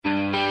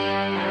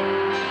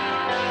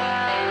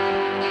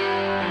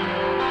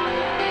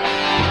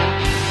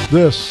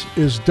This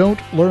is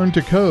Don't Learn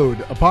to Code,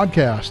 a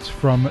podcast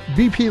from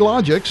BP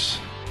Logix.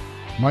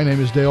 My name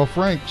is Dale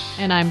Franks.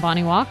 And I'm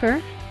Bonnie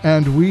Walker.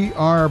 And we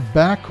are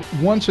back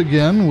once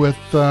again with,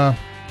 I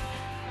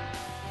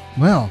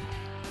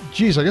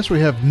guess we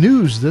have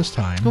news this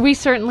time. We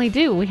certainly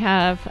do. We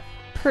have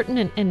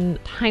pertinent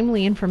and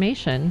timely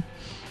information.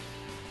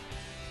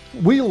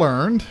 We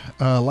learned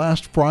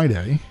last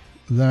Friday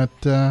that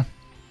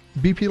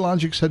BP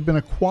Logix had been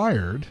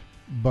acquired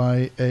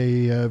by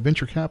a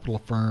venture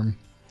capital firm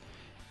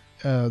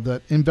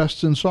that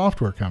invests in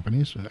software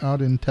companies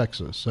out in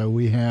Texas. So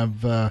we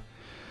have, the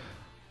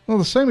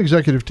same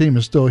executive team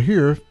is still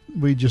here.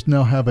 We just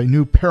now have a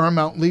new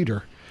paramount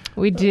leader.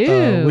 We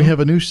do. We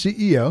have a new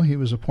CEO. He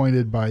was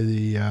appointed by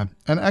and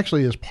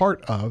actually is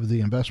part of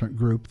the investment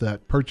group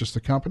that purchased the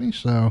company.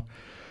 So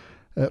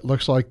it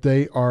looks like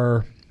they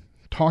are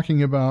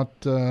talking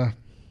about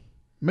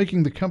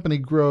making the company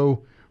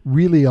grow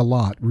really a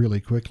lot, really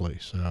quickly.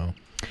 So.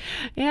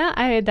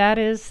 Yeah, that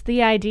is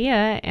the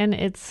idea, and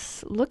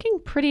it's looking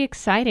pretty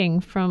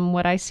exciting from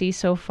what I see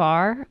so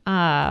far.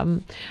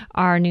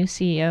 Our new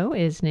CEO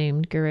is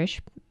named Girish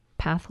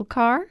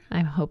Pathalkar.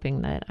 I'm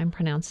hoping that I'm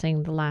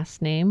pronouncing the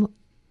last name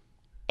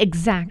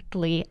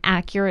exactly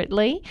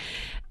accurately.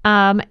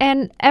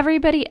 And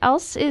everybody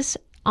else is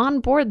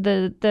on board.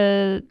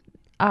 The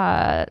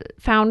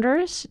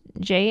founders,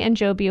 Jay and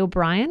Joby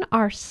O'Brien,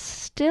 are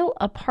still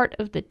a part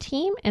of the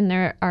team, and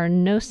there are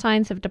no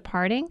signs of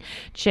departing.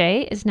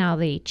 Jay is now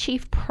the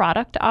Chief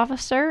Product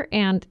Officer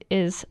and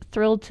is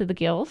thrilled to the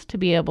gills to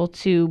be able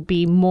to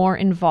be more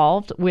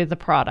involved with the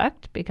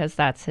product because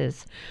that's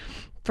his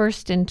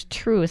first and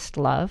truest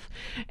love.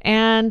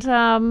 And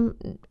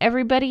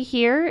everybody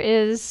here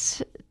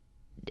is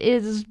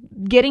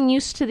getting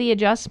used to the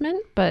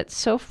adjustment, but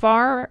so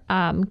far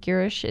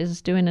Girish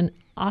is doing an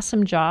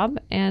awesome job,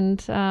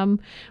 and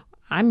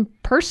I'm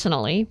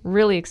personally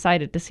really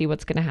excited to see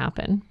what's going to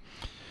happen.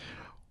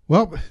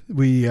 Well,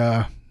 we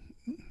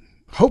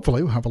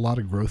hopefully will have a lot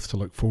of growth to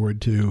look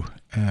forward to,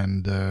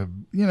 and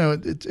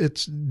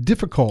it's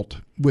difficult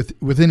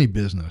with any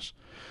business.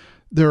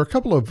 There are a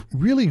couple of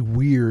really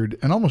weird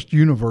and almost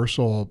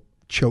universal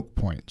choke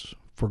points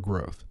for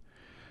growth.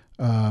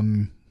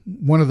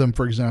 One of them,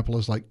 for example,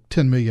 is like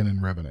 10 million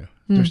in revenue.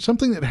 There's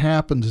something that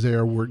happens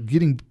there where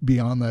getting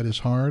beyond that is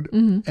hard.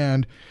 Mm-hmm.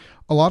 And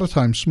a lot of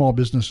times small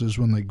businesses,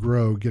 when they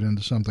grow, get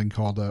into something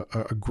called a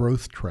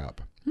growth trap,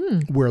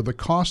 where the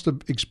cost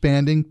of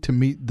expanding to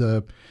meet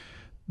the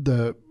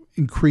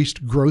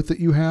increased growth that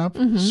you have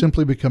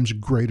simply becomes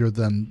greater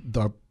than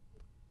the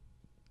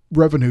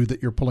revenue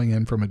that you're pulling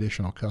in from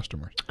additional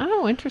customers.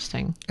 Oh,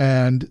 interesting.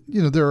 And,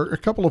 there are a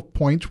couple of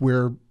points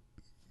where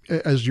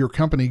as your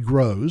company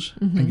grows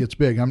and gets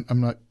big, I'm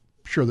not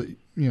sure that,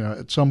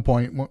 at some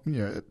point,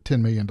 at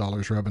 $10 million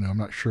revenue, I'm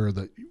not sure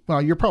that,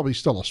 you're probably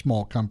still a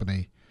small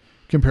company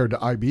compared to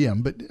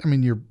IBM, but I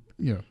mean, you're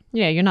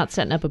not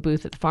setting up a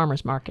booth at the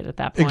farmer's market at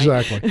that point.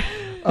 Exactly.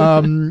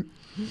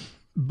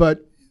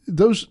 But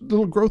those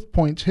little growth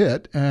points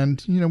hit,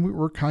 and, we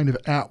were kind of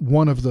at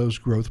one of those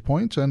growth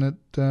points, and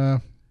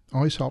it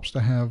always helps to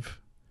have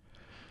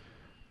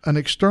an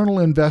external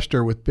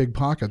investor with big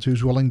pockets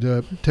who's willing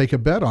to take a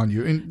bet on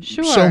you. And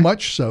sure. So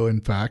much so,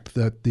 in fact,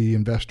 that the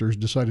investors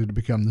decided to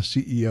become the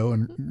CEO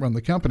and run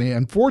the company.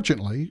 And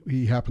fortunately,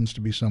 he happens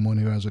to be someone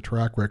who has a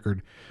track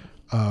record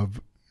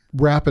of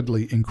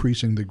rapidly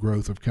increasing the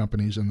growth of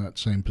companies in that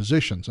same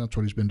position. So that's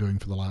what he's been doing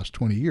for the last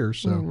 20 years.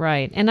 So.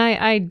 Right. And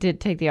I did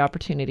take the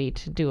opportunity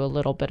to do a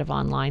little bit of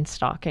online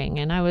stalking,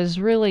 and I was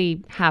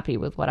really happy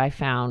with what I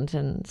found.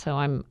 And so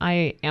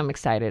I am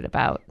excited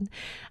about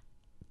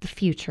the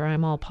future.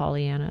 I'm all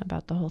Pollyanna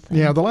about the whole thing.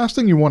 Yeah, the last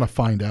thing you want to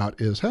find out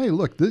is, hey,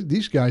 look,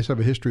 these guys have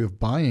a history of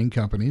buying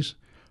companies,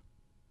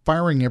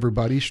 firing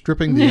everybody,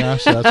 stripping the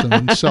assets, and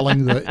then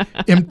selling the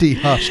empty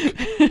husk.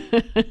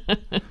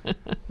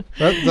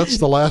 That's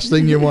the last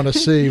thing you want to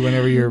see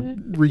whenever you're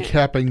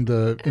recapping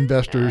the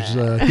investor's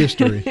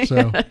history.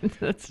 So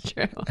that's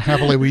true.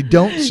 Happily, we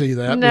don't see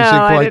that. No, we see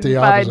quite I didn't the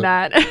opposite. find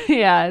that.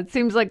 Yeah, it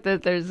seems like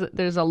that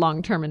there's a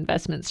long-term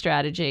investment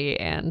strategy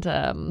and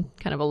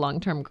kind of a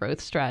long-term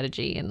growth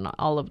strategy and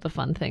all of the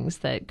fun things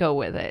that go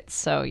with it.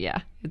 So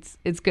yeah,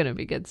 it's going to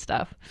be good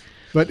stuff.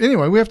 But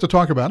anyway, we have to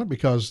talk about it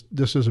because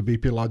this is a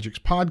BP Logix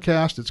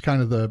podcast. It's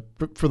kind of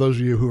for those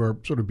of you who are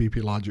sort of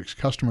BP Logix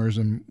customers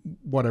and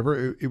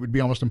whatever, it would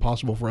be almost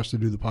impossible for us to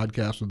do the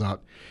podcast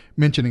without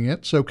mentioning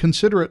it. So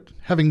consider it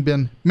having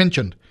been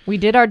mentioned. We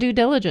did our due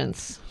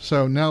diligence.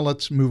 So now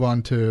let's move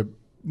on to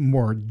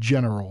more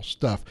general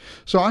stuff.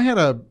 So I had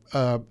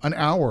an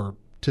hour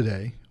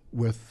today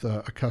with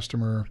a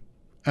customer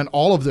and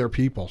all of their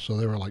people. So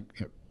there were like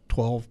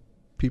 12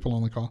 people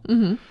on the call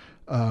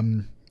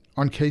on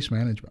case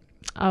management.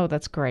 Oh,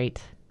 that's great.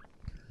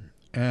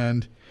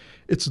 And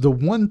it's the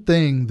one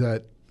thing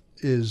that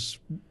it's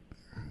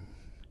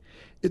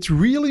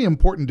really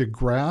important to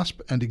grasp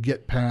and to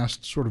get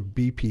past sort of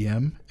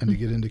BPM and to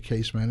get into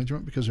case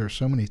management, because there are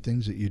so many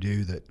things that you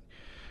do that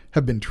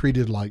have been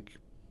treated like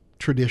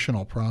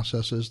traditional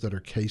processes that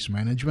are case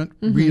management.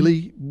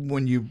 Really,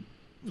 when you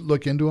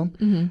look into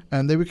them,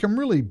 and they become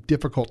really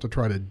difficult to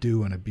try to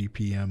do in a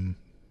BPM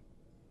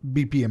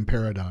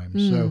paradigm.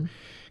 So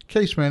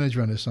case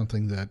management is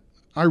something that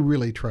I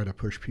really try to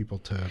push people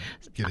to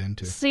get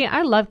into. See,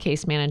 I love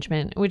case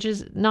management, which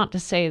is not to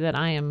say that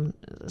I am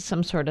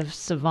some sort of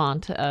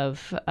savant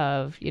of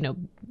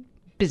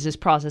business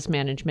process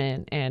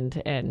management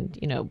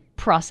and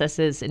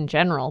processes in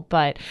general,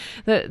 but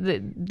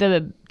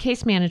the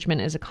case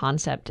management as a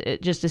concept,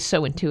 it just is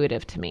so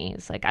intuitive to me.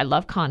 It's like I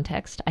love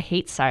context. I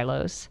hate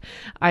silos.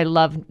 I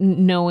love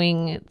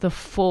knowing the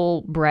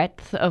full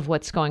breadth of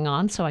what's going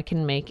on so I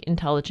can make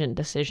intelligent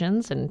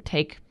decisions and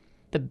take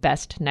the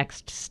best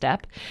next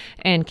step.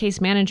 And case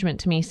management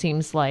to me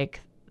seems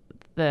like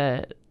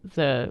the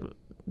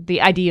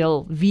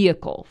ideal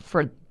vehicle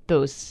for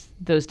those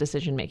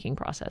decision-making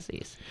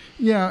processes.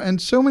 Yeah,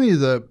 and so many of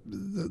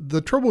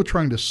the trouble with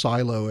trying to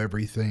silo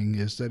everything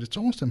is that it's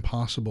almost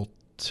impossible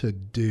to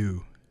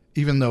do.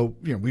 Even though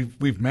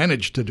we've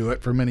managed to do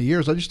it for many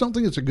years, I just don't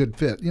think it's a good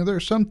fit. There are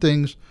some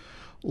things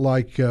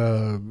like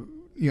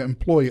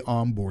employee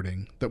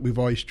onboarding that we've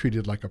always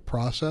treated like a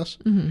process,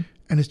 and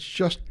it's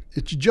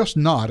just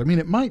not. I mean,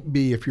 it might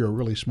be if you're a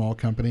really small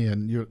company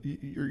and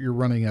you're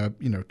running a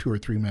 2 or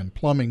 3 man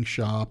plumbing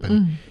shop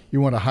and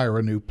you want to hire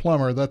a new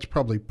plumber. That's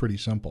probably pretty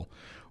simple.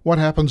 What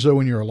happens though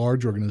when you're a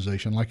large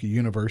organization like a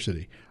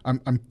university?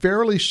 I'm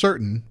fairly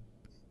certain,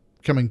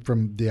 coming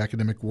from the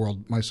academic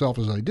world myself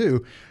as I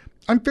do,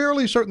 I'm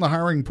fairly certain the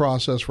hiring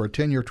process for a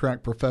tenure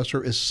track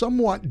professor is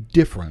somewhat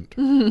different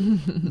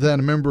than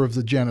a member of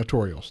the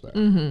janitorial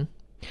staff.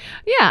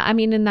 Yeah, I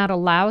mean, and that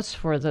allows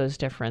for those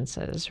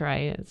differences,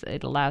 right?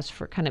 It allows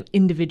for kind of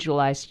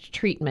individualized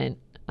treatment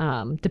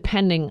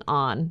depending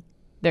on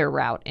their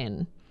route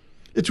in.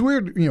 It's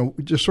weird,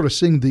 just sort of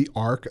seeing the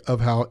arc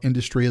of how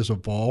industry has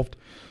evolved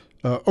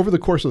over the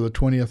course of the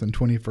 20th and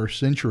 21st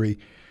century.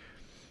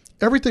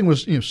 Everything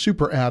was,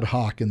 super ad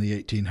hoc in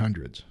the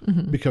 1800s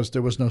because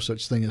there was no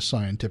such thing as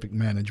scientific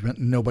management.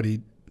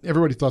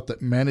 Everybody thought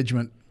that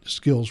management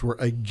skills were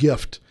a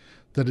gift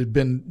that had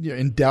been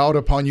endowed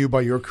upon you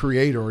by your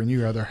creator, and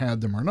you either had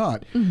them or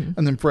not.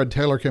 And then Fred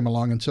Taylor came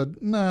along and said,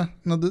 no,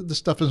 this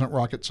stuff isn't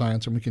rocket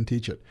science, and we can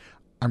teach it.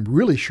 I'm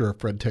really sure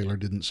Fred Taylor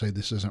didn't say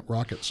this isn't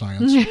rocket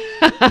science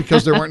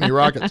because there weren't any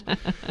rockets.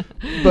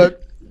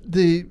 But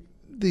the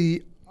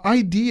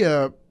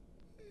idea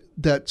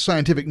that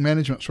scientific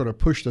management sort of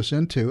pushed us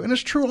into, and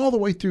it's true all the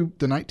way through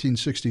the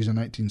 1960s and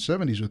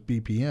 1970s with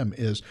BPM,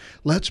 is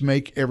let's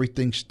make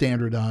everything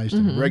standardized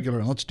and regular,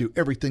 and let's do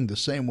everything the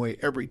same way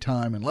every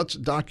time, and let's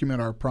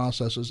document our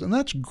processes. And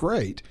that's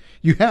great.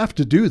 You have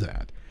to do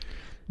that.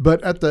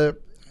 But at the,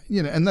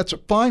 and that's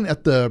fine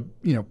at the,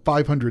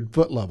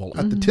 500-foot level.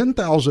 At the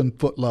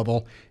 10,000-foot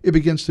level, it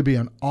begins to be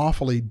an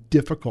awfully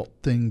difficult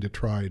thing to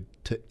try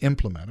to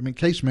implement. I mean,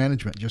 case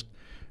management just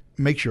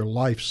makes your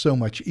life so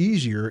much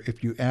easier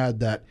if you add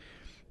the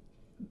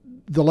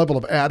level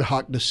of ad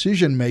hoc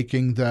decision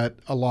making that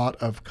a lot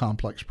of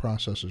complex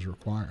processes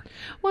require.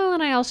 Well,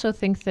 and I also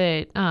think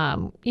that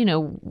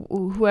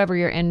whoever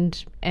your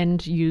end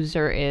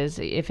user is,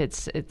 if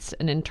it's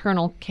an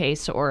internal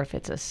case or if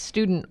it's a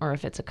student or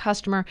if it's a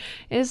customer,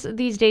 is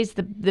these days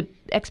the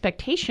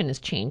expectation is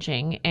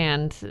changing,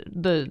 and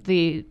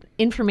the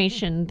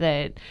information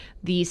that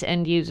these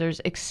end users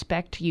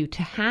expect you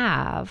to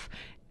have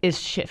is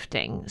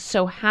shifting.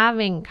 So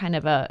having kind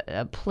of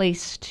a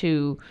place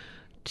to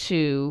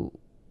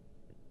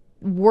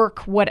work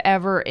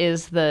whatever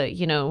is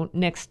the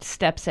next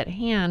steps at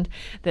hand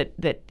that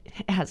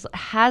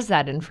has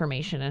that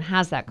information and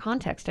has that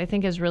context, I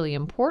think is really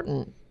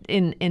important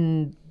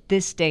in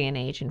this day and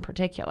age in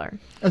particular.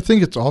 I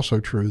think it's also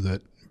true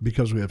that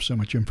because we have so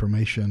much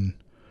information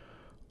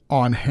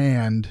on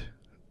hand,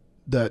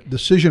 that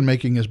decision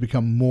making has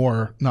become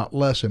more, not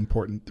less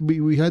important.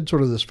 We had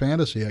sort of this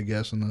fantasy, I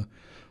guess, in the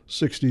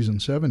 60s and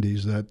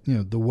 70s that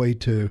the way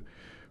to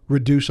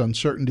reduce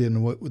uncertainty and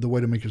the way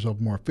to make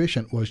yourself more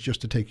efficient was just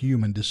to take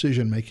human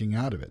decision making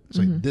out of it.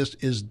 Say this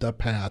is the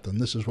path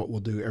and this is what we'll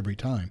do every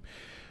time.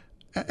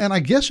 And I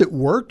guess it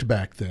worked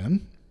back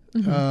then.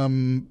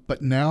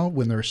 But now,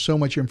 when there's so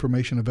much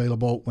information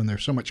available, when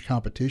there's so much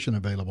competition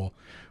available,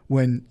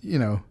 when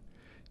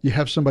you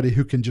have somebody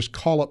who can just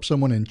call up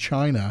someone in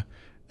China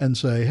and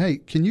say, hey,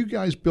 can you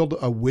guys build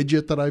a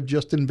widget that I've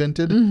just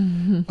invented?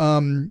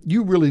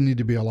 You really need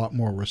to be a lot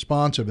more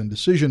responsive, and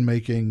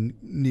decision-making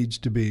needs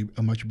to be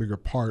a much bigger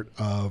part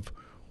of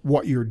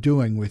what you're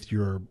doing with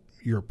your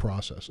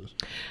processes.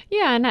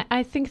 Yeah, and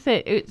I think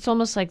that it's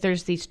almost like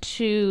there's these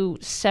two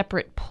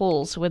separate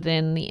pulls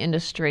within the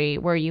industry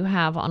where you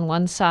have on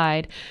one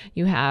side,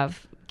 you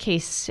have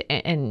case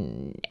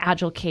and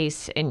agile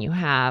case, and you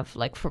have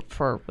like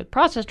for with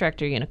process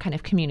director, kind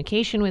of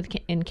communication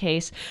in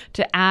case,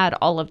 to add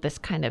all of this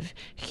kind of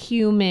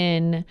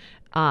human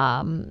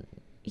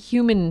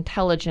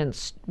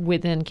intelligence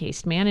within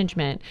case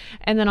management.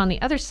 And then on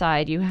the other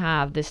side, you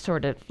have this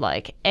sort of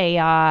like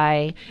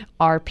AI,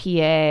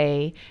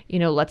 RPA,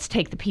 let's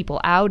take the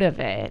people out of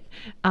it.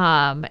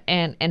 And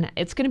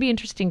it's going to be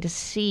interesting to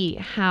see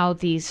how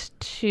these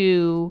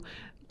two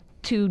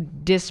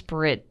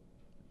disparate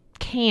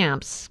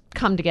camps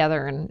come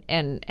together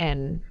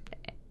and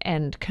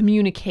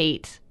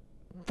communicate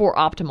for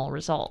optimal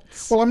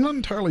results. Well, I'm not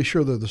entirely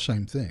sure they're the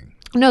same thing.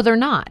 No, they're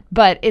not,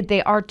 but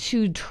they are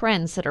two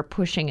trends that are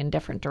pushing in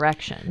different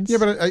directions. Yeah,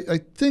 but I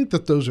think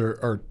that those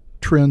are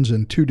trends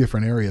in two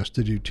different areas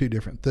to do two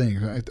different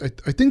things.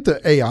 I think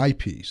the AI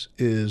piece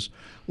is,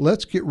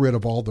 let's get rid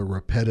of all the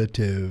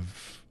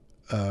repetitive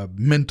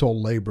mental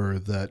labor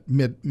that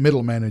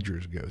middle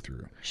managers go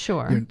through.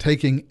 Sure.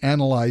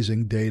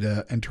 Analyzing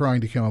data and trying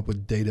to come up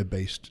with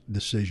data-based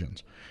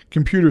decisions.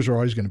 Computers are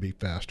always going to be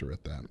faster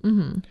at that.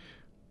 Mm-hmm.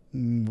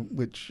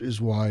 Which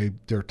is why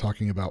they're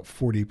talking about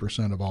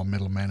 40% of all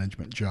middle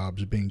management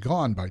jobs being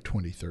gone by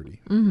 2030.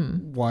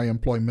 Mm-hmm. Why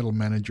employ middle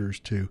managers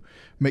to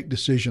make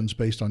decisions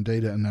based on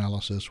data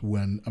analysis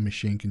when a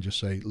machine can just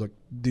say, look,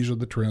 these are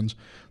the trends,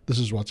 this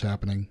is what's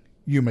happening.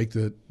 You make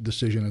the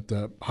decision at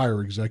the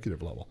higher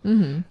executive level.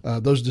 Mm-hmm.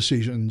 Those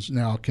decisions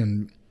now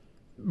can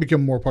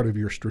become more part of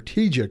your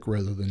strategic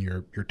rather than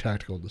your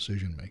tactical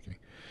decision making.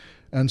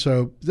 And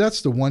so that's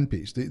the one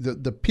piece.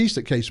 The piece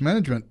that case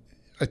management,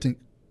 I think,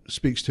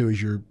 speaks to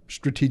is your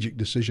strategic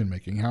decision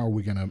making. How are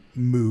we going to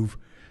move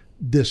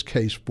this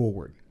case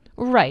forward?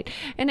 Right.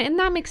 And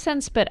that makes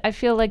sense, but I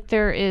feel like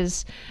there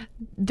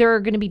are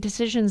going to be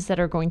decisions that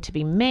are going to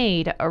be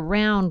made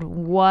around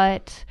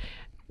what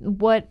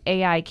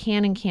AI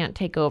can and can't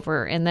take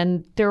over, and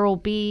then there will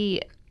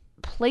be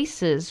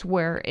places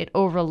where it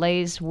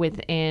overlays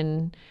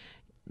within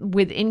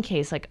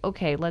case. Like,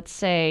 okay, let's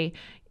say,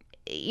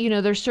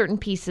 there's certain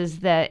pieces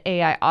that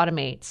AI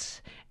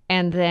automates,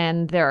 and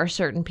then there are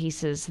certain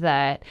pieces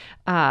that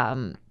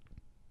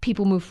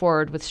people move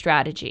forward with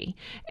strategy,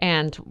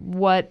 and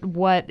what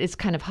is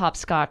kind of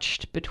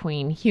hopscotched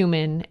between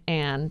human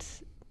and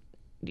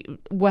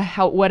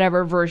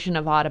whatever version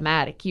of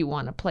automatic you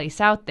want to place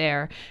out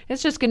there.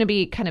 It's just going to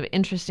be kind of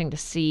interesting to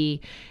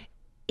see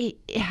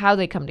how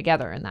they come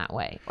together in that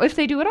way, if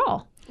they do at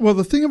all. Well,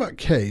 the thing about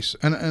case,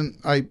 and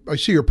I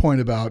see your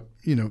point about,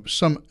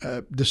 some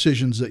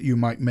decisions that you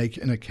might make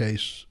in a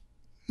case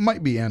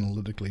might be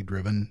analytically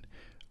driven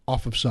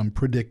off of some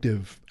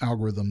predictive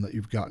algorithm that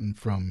you've gotten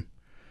from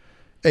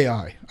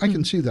AI. I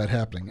can see that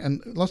happening.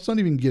 And let's not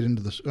even get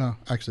into this.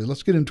 Actually,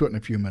 let's get into it in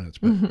a few minutes.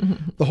 But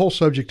the whole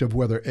subject of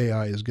whether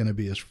AI is going to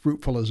be as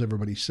fruitful as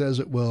everybody says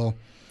it will,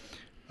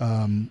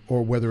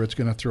 or whether it's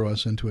going to throw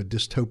us into a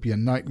dystopian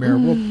nightmare,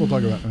 we'll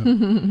talk about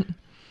that.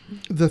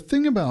 The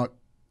thing about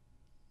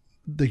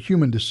the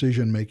human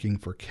decision making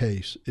for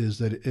case is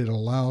that it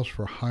allows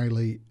for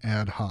highly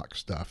ad hoc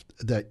stuff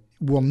that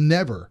will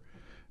never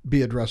be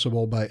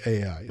addressable by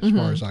AI, as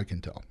far as I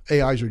can tell.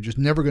 AIs are just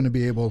never going to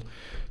be able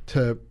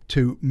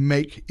to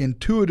make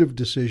intuitive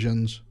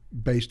decisions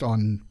based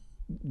on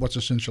what's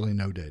essentially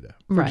no data.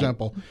 For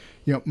example,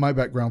 my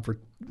background for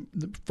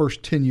the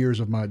first 10 years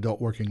of my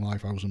adult working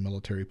life, I was a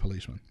military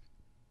policeman.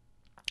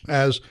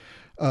 As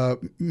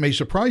may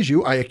surprise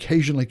you, I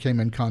occasionally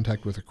came in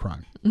contact with a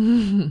crime.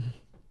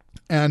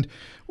 And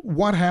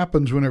what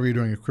happens whenever you're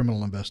doing a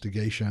criminal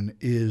investigation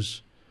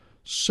is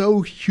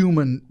so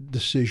human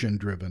decision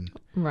driven.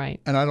 Right.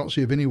 And I don't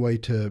see of any way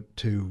to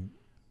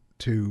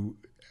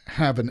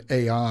have an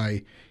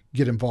AI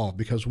get involved,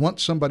 because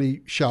once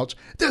somebody shouts,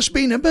 "There's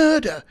been a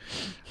murder,"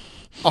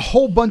 a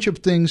whole bunch of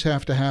things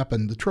have to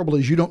happen. The trouble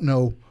is you don't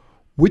know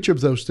which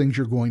of those things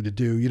you're going to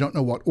do. You don't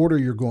know what order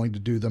you're going to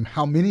do them,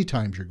 how many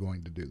times you're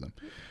going to do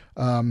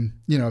them.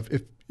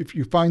 If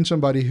you find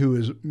somebody who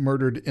is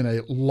murdered in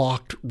a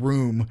locked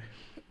room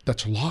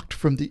that's locked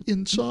from the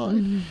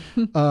inside,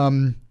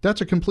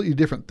 that's a completely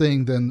different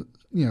thing than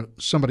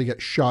somebody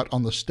gets shot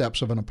on the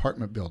steps of an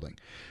apartment building.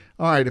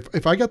 All right,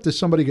 if I got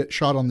somebody get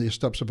shot on the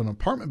steps of an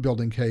apartment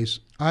building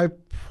case, I've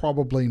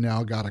probably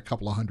now got a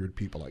couple of hundred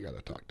people I got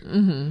to talk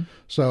to.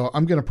 So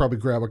I'm going to probably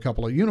grab a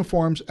couple of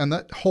uniforms, and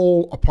that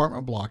whole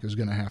apartment block is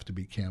going to have to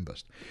be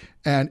canvassed.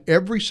 And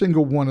every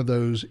single one of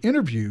those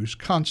interviews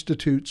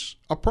constitutes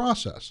a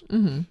process.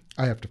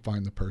 I have to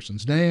find the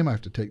person's name. I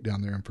have to take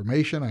down their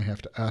information. I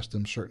have to ask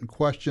them certain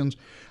questions.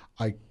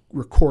 I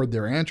record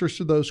their answers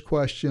to those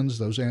questions.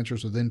 Those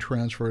answers are then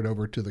transferred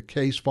over to the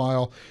case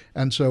file.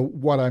 And so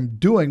what I'm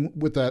doing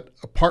with that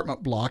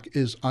apartment block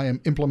is I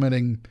am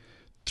implementing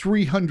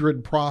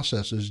 300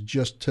 processes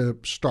just to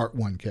start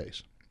one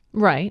case.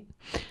 Right.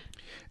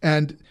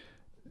 And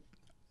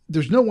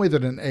there's no way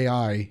that an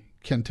AI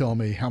can tell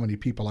me how many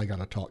people I got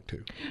to talk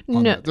to.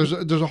 No. There's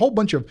a whole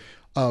bunch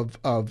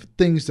of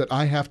things that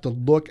I have to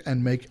look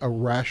and make a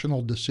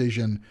rational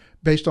decision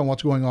based on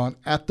what's going on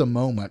at the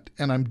moment.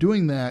 And I'm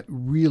doing that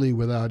really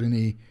without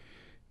any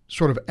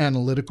sort of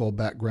analytical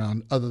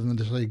background other than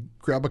to say,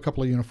 grab a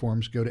couple of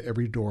uniforms, go to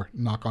every door,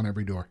 knock on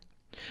every door.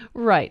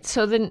 Right.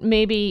 So then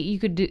maybe you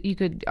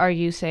could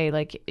argue, say,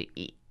 like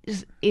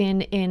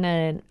in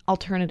an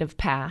alternative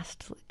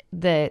past,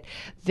 that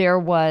there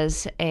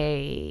was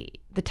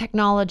the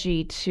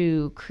technology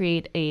to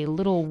create a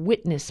little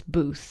witness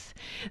booth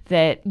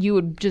that you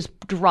would just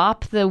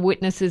drop the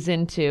witnesses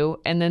into,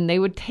 and then they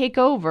would take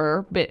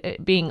over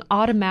being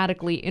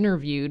automatically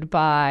interviewed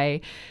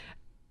by,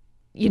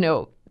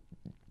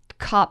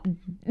 cop,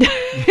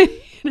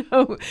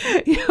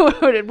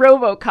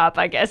 RoboCop,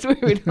 I guess we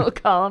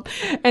would call them,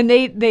 and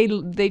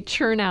they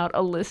churn out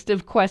a list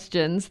of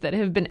questions that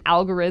have been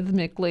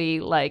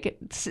algorithmically like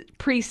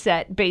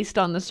preset based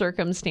on the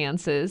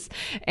circumstances,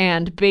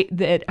 and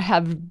that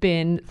have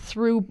been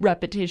through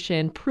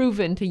repetition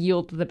proven to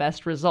yield the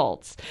best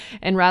results.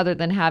 And rather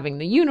than having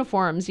the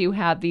uniforms, you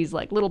have these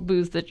like little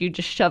booths that you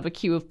just shove a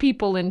queue of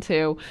people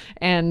into,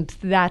 and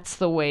that's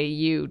the way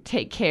you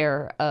take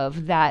care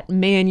of that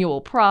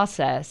manual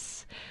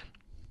process.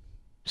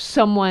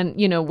 Someone,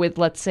 with,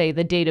 let's say,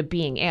 the data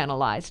being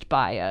analyzed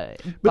by a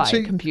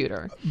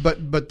computer.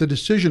 But the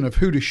decision of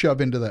who to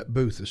shove into that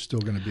booth is still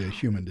going to be a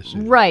human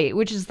decision. Right,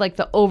 which is like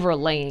the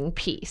overlaying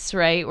piece,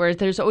 right? Where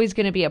there's always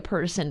going to be a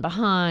person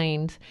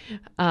behind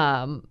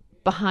kind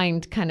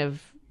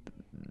of,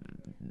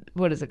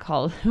 what is it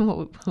called?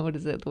 What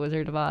is it? The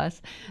Wizard of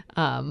Oz?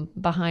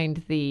 Behind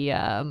the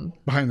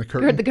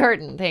curtain. The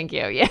curtain. Thank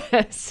you.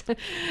 Yes,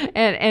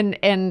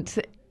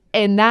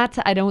 and that's,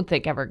 I don't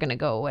think, ever going to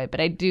go away. But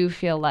I do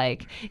feel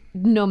like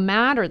no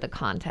matter the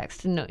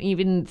context, and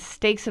even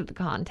stakes of the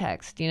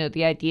context,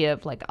 the idea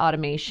of like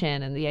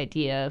automation and the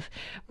idea of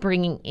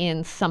bringing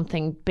in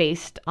something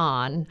based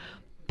on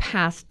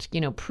past,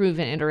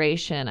 proven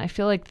iteration, I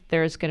feel like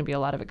there's going to be a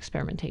lot of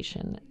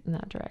experimentation in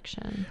that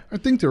direction. I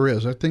think there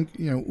is. I think,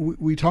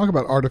 we talk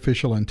about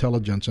artificial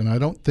intelligence, and I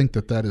don't think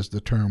that is the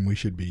term we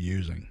should be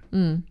using.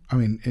 I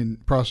mean, in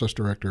Process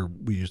Director,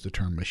 we use the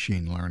term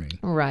machine learning.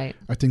 Right.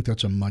 I think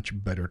that's a much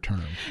better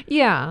term.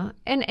 Yeah.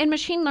 And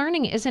machine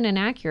learning isn't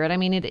inaccurate. I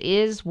mean, it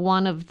is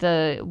one of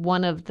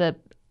the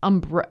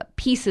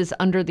pieces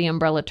under the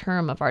umbrella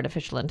term of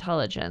artificial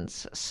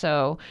intelligence.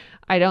 So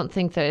I don't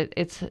think that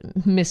it's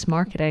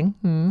mismarketing,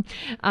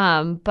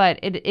 but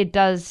it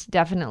does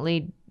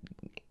definitely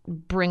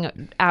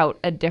bring out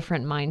a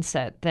different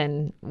mindset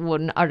than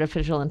what an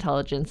artificial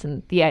intelligence,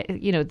 and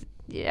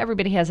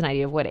everybody has an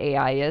idea of what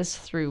AI is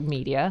through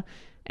media.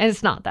 And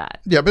it's not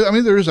that. Yeah, but I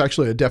mean, there is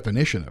actually a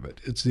definition of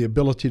it. It's the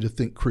ability to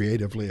think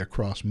creatively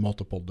across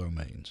multiple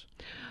domains.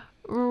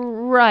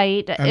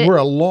 Right. And we're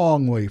a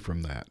long way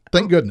from that.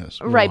 Thank goodness.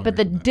 Right, but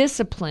the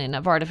discipline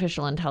of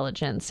artificial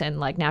intelligence and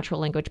like natural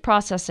language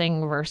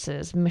processing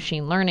versus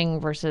machine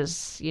learning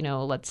versus,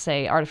 let's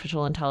say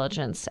artificial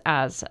intelligence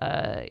as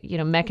a,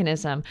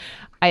 mechanism,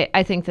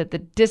 I think that the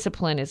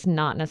discipline is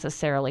not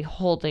necessarily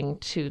holding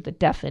to the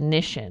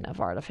definition of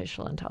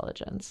artificial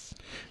intelligence.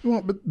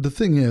 Well, but the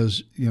thing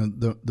is,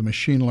 the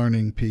machine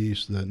learning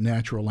piece, the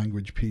natural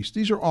language piece,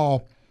 these are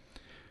all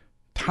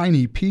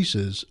tiny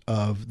pieces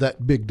of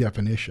that big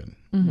definition,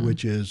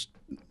 which is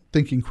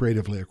thinking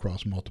creatively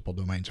across multiple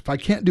domains. If I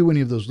can't do any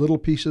of those little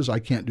pieces, I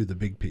can't do the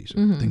big piece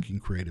of thinking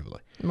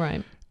creatively.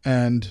 Right.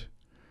 And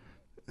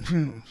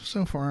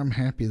so far, I'm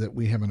happy that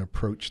we haven't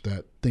approached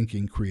that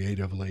thinking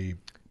creatively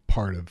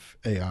part of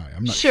AI.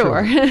 I'm not sure.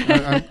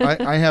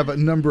 I have a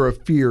number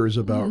of fears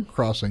about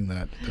crossing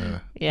that.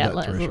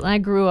 That I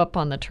grew up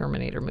on the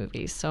Terminator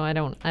movies, so I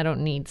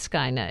don't need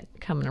Skynet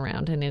coming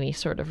around in any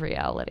sort of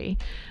reality.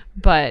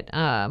 But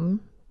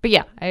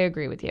yeah, I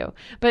agree with you.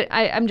 But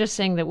I'm just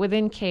saying that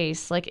within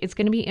Case, like, it's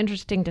going to be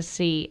interesting to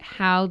see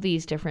how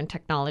these different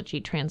technology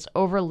trends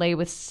overlay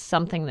with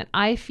something that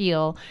I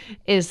feel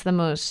is the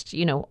most,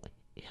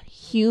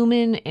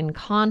 human and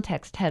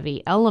context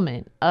heavy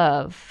element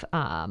of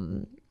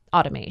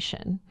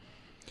automation.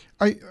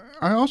 I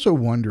also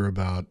wonder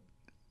about,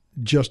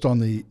 just on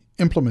the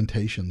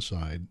implementation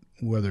side,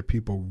 whether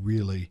people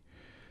really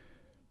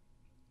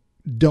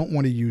don't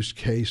want to use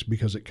Case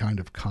because it kind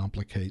of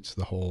complicates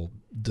the whole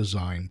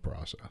design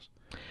process.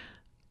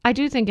 I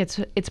do think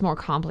it's more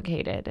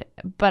complicated,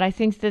 but I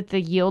think that the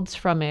yields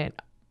from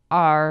it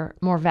are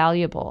more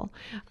valuable.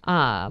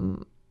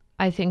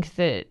 I think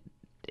that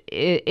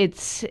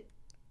it's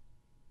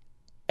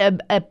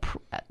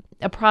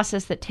a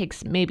process that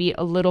takes maybe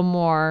a little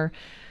more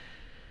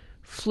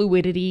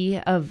fluidity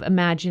of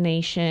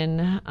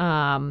imagination,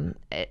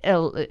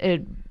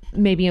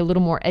 maybe a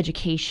little more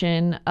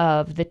education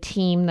of the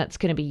team that's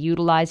going to be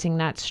utilizing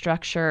that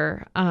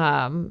structure.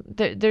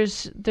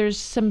 There's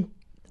some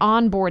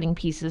onboarding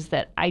pieces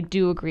that I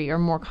do agree are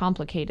more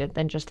complicated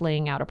than just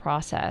laying out a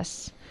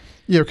process.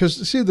 Yeah,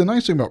 because, see, the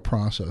nice thing about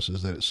process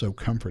is that it's so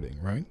comforting,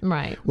 right?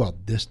 Right. Well,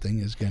 this thing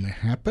is going to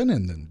happen,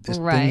 and then this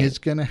thing is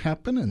going to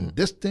happen, and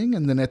this thing,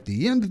 and then at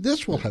the end,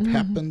 this will have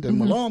happened,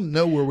 and we'll all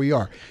know where we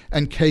are.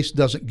 And Case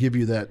doesn't give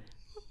you that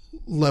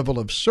level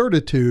of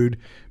certitude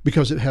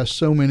because it has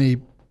so many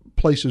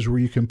places where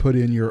you can put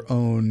in your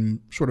own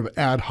sort of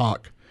ad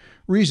hoc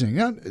reasoning.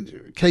 Now,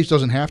 Case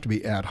doesn't have to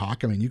be ad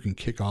hoc. I mean, you can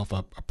kick off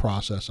a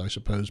process, I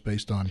suppose,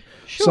 based on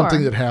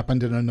something that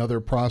happened in another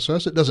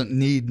process. It doesn't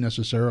need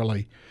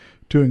necessarily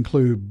to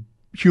include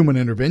human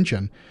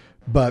intervention,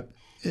 but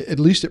at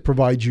least it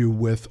provides you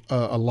with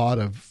a lot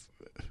of,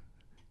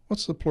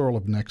 what's the plural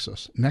of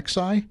nexus?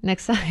 Nexi?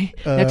 Nexi.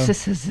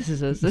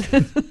 Nexuses.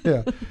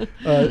 Yeah.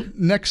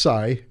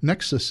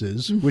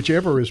 Nexuses,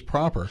 whichever is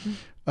proper,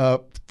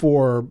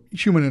 for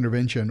human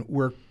intervention,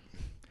 where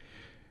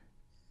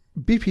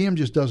BPM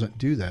just doesn't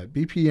do that.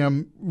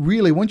 BPM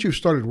really, once you've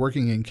started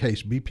working in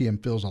case,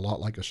 BPM feels a lot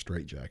like a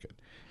straitjacket.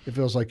 It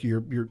feels like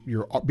you're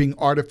being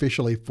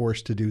artificially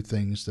forced to do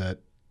things that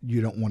you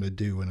don't want to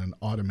do in an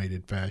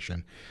automated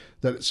fashion.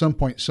 That at some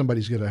point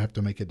somebody's going to have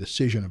to make a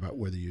decision about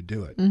whether you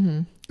do it.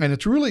 And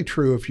it's really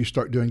true if you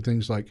start doing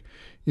things like,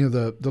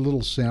 the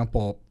little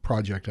sample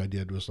project I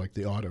did was like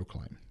the auto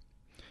claim.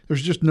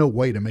 There's just no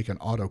way to make an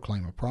auto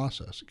claim a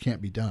process. It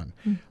can't be done.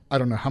 I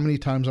don't know how many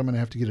times I'm going to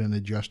have to get an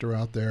adjuster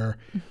out there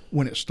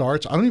when it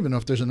starts. I don't even know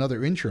if there's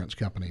another insurance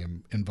company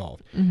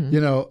involved.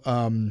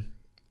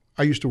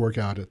 I used to work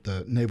out at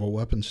the Naval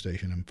Weapons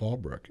Station in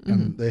Fallbrook,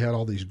 and they had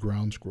all these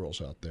ground squirrels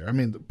out there. I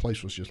mean, the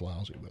place was just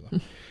lousy with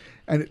them.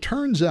 And it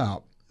turns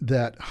out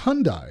that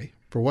Hyundai,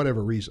 for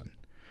whatever reason,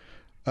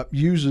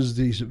 uses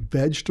these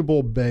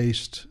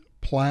vegetable-based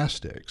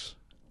plastics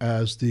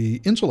as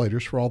the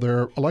insulators for all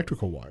their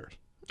electrical wires.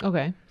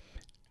 Okay.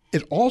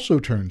 It also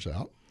turns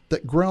out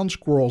that ground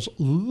squirrels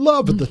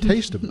love the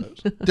taste of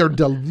those. They're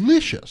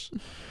delicious.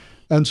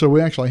 And so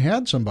we actually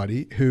had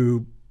somebody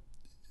who'd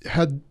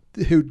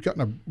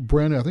gotten a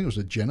brand new, I think it was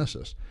a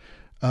Genesis,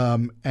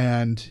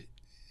 and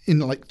in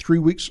like 3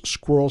 weeks,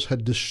 squirrels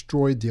had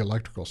destroyed the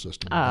electrical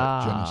system of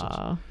that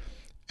Genesis.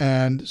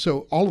 And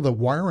so all of the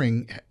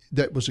wiring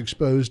that was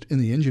exposed in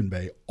the engine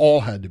bay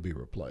all had to be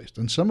replaced.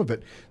 And some of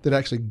it that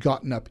actually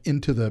gotten up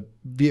into the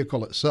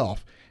vehicle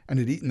itself and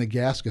had eaten the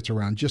gaskets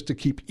around just to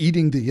keep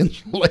eating the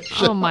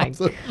insulation. Oh my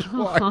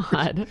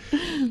God.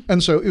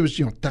 And so it was,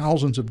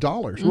 thousands of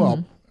dollars.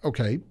 Well,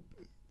 okay,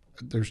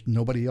 there's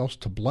nobody else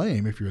to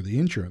blame if you're the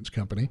insurance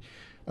company.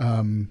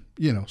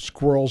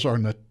 Squirrels are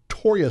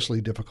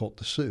notoriously difficult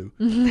to sue.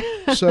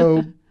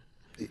 So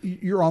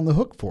you're on the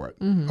hook for it.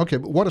 Okay,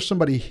 but what if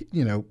somebody,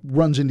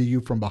 runs into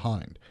you from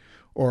behind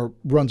or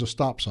runs a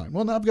stop sign?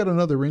 Well, now I've got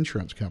another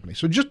insurance company.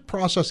 So just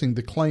processing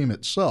the claim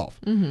itself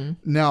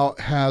now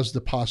has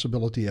the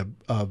possibility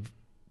of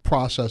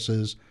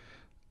processes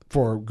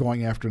for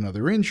going after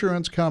another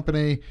insurance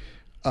company,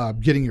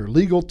 getting your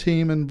legal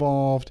team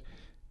involved.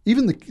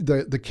 Even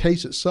the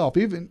case itself,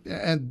 and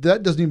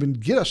that doesn't even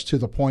get us to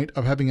the point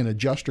of having an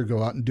adjuster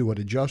go out and do what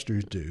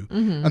adjusters do,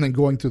 and then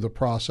going through the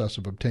process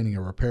of obtaining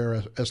a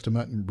repair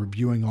estimate and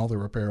reviewing all the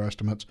repair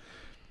estimates,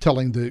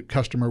 telling the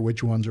customer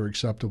which ones are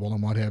acceptable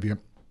and what have you.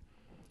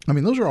 I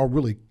mean, those are all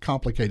really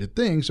complicated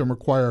things and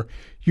require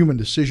human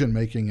decision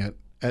making at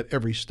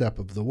every step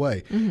of the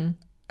way. And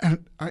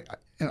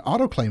an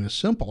auto claim is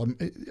simple.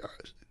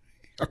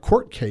 A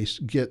court case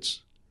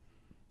gets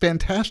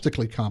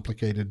fantastically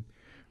complicated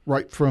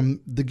right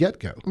from the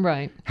get-go.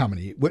 Right. How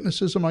many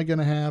witnesses am I going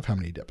to have? How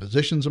many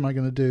depositions am I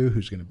going to do?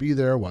 Who's going to be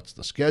there? What's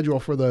the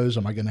schedule for those?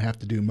 Am I going to have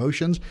to do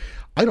motions?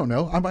 I don't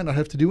know. I might not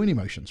have to do any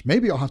motions.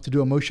 Maybe I'll have to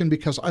do a motion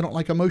because I don't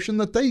like a motion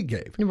that they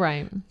gave.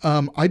 Right.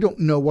 I don't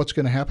know what's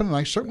going to happen, and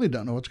I certainly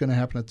don't know what's going to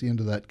happen at the end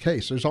of that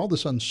case. There's all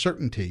this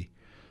uncertainty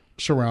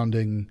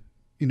surrounding,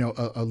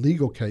 a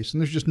legal case, and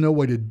there's just no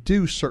way to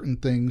do certain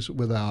things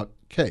without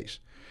case.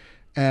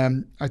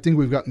 And I think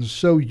we've gotten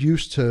so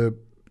used to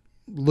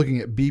looking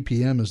at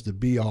BPM as the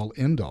be-all,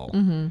 end-all,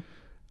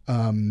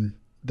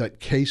 that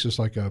case is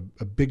like a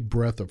big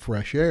breath of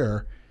fresh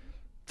air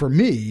for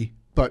me,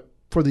 but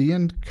for the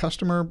end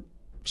customer,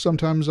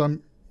 sometimes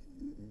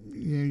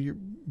you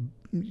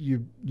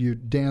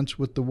dance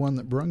with the one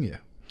that brung you.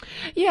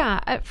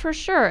 Yeah, for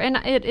sure. And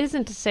it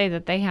isn't to say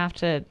that they have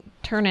to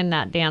turn in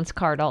that dance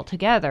card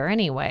altogether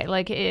anyway.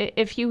 Like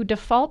if you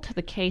default to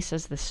the case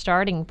as the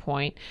starting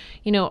point,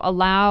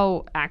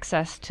 allow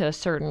access to a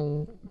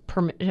certain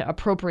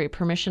appropriate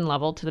permission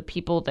level to the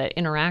people that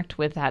interact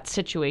with that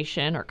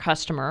situation or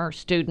customer or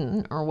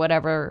student or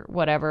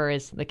whatever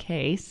is the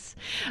case.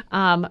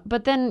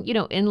 But then,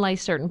 inlay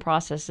certain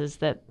processes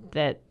that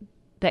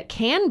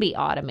can be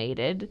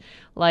automated.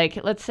 Like,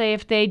 let's say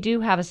if they do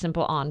have a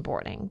simple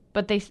onboarding,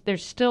 but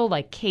there's still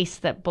like case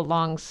that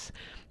belongs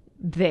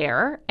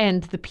there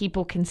and the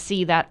people can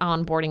see that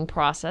onboarding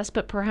process,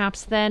 but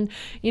perhaps then,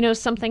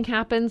 something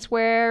happens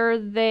where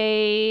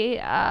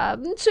they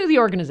sue the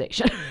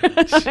organization.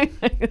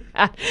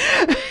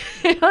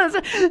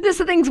 This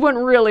things went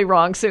really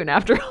wrong soon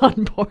after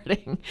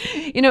onboarding.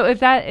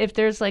 If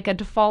there's like a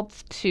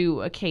default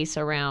to a case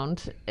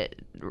around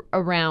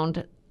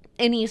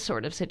any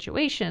sort of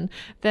situation,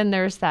 then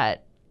there's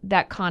that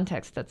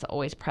context that's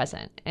always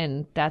present,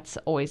 and that's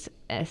always,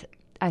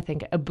 I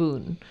think, a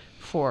boon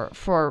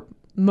for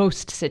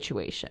most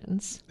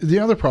situations. The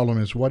other problem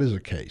is, what is a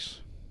case?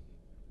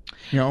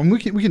 And we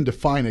can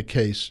define a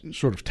case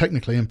sort of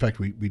technically. In fact,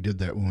 we did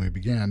that when we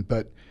began.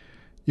 But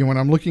when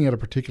I'm looking at a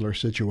particular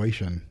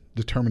situation,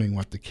 determining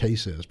what the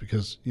case is,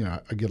 because I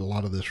get a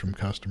lot of this from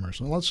customers.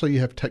 And let's say you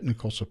have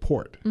technical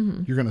support.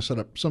 You're going to set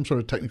up some sort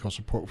of technical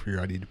support for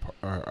your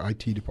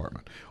IT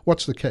department.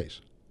 What's the case?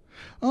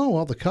 Oh,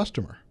 well, the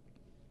customer.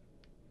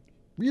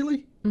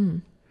 Really?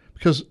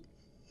 Because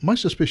my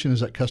suspicion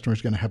is that customer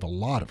is going to have a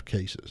lot of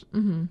cases.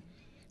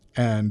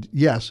 And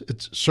yes,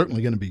 it's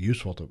certainly going to be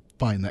useful to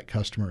find that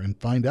customer and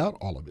find out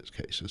all of his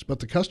cases. But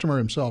the customer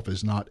himself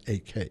is not a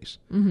case.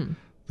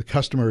 The The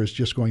customer is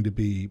just going to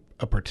be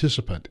a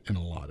participant in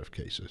a lot of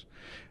cases.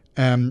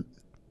 And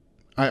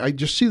I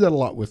just see that a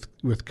lot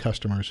with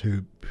customers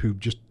who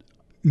just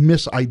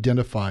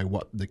misidentify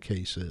what the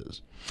case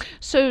is.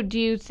 So do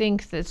you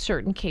think that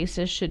certain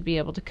cases should be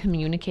able to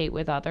communicate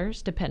with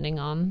others depending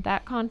on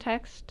that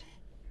context?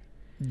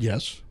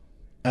 Yes,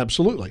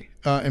 absolutely.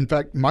 In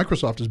fact,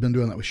 Microsoft has been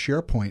doing that with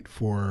SharePoint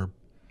for,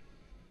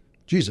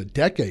 a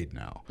decade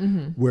now,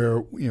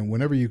 where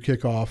whenever you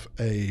kick off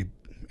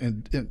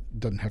and it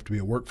doesn't have to be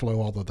a workflow,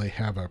 although they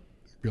have a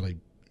really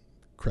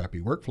crappy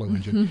workflow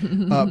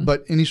engine,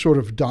 but any sort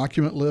of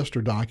document list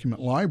or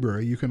document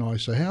library, you can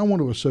always say, hey, I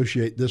want to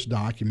associate this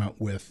document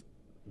with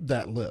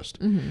that list.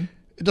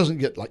 It doesn't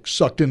get like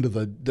sucked into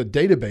the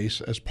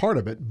database as part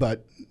of it,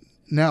 but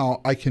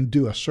now I can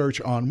do a search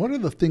on what are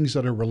the things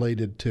that are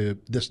related to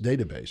this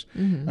database.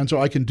 And so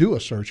I can do a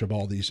search of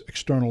all these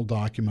external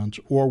documents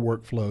or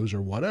workflows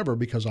or whatever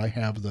because I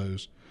have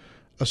those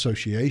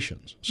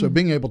associations. So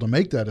being able to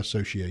make that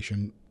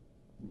association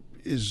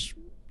is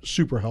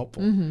super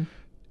helpful.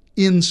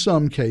 In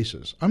some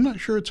cases. I'm not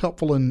sure it's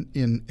helpful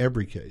in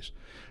every case.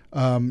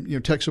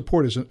 Tech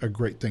support is a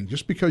great thing.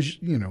 Just because,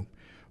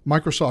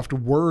 Microsoft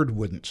Word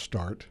wouldn't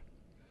start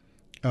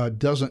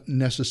doesn't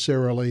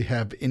necessarily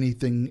have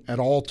anything at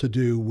all to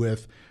do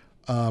with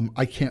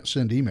I can't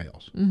send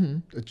emails.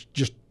 It's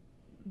just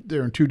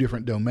they're in two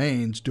different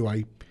domains. Do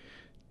I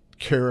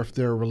care if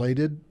they're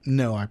related?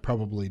 No, I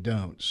probably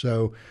don't.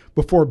 So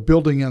before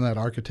building in that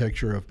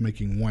architecture of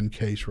making one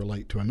case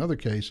relate to another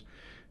case,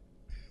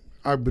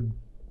 I would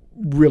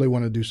really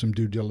want to do some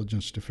due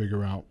diligence to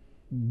figure out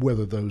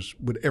whether those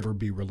would ever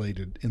be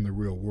related in the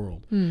real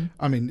world.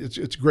 I mean,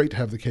 it's great to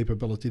have the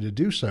capability to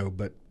do so,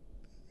 but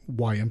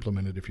why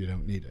implement it if you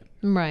don't need it?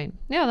 Right.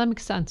 Yeah, that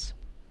makes sense.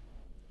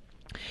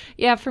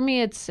 Yeah, for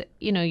me, it's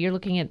you're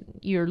looking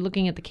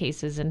at the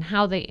cases and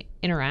how they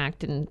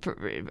interact, and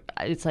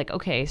it's like,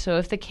 okay, so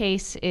if the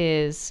case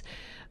is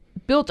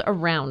built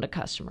around a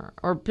customer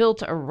or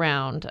built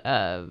around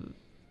a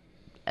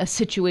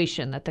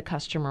situation that the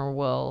customer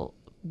will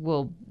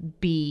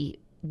be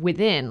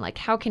within, like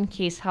how can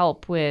case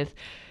help with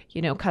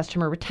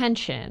customer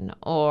retention,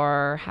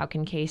 or how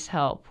can case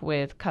help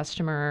with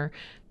customer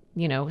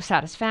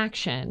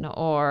satisfaction,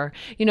 or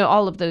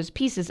all of those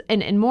pieces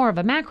in more of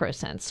a macro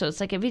sense. So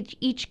it's like if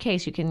each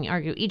case, you can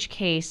argue each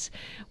case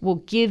will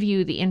give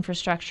you the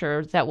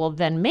infrastructure that will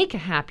then make a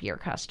happier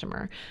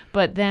customer,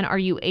 but then are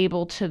you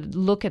able to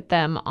look at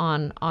them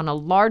on a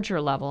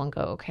larger level and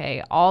go,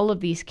 okay, all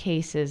of these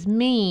cases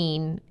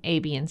mean A,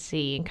 B, and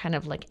C, and kind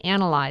of like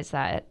analyze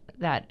that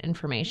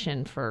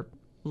information for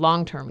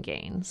long-term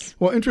gains?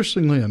 Well,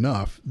 interestingly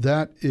enough,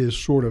 that is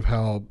sort of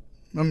how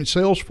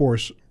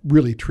Salesforce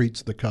really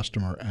treats the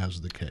customer as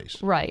the case.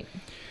 Right.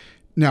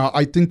 Now,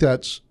 I think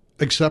that's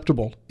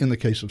acceptable in the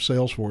case of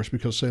Salesforce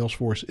because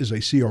Salesforce is a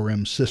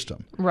CRM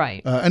system.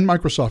 Right. And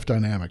Microsoft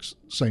Dynamics,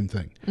 same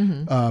thing.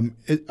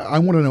 I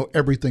want to know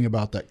everything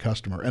about that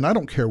customer, and I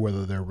don't care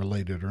whether they're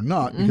related or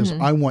not because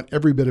I want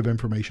every bit of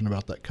information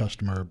about that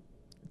customer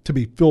to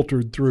be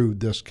filtered through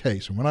this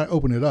case. And when I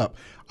open it up,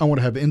 I want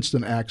to have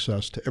instant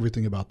access to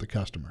everything about the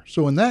customer.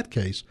 So in that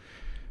case,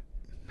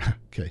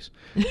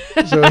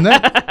 so in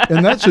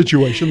that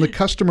situation, the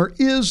customer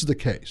is the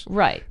case.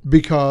 Right.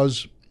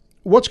 Because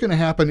what's going to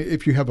happen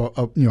if you have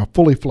a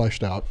fully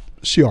fleshed out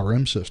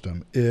CRM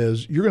system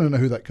is you're going to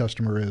know who that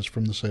customer is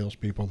from the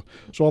salespeople.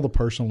 So all the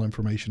personal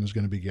information is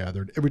going to be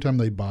gathered. Every time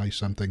they buy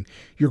something,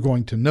 you're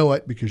going to know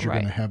it because you're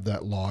going to have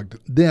that logged.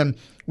 Then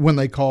when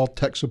they call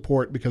tech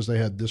support because they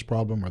had this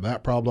problem or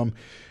that problem,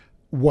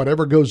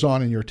 whatever goes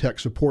on in your tech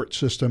support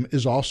system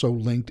is also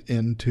linked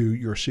into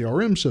your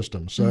CRM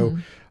system. So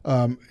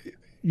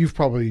you've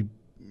probably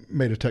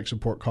made a tech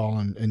support call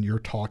and you're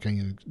talking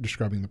and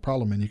describing the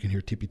problem and you can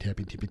hear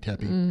tippy-tappy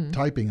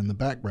typing in the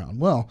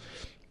background. Well,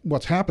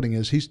 what's happening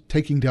is he's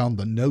taking down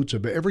the notes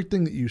of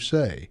everything that you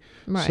say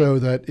so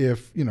that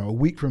if, a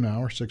week from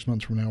now or 6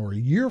 months from now or a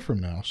year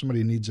from now,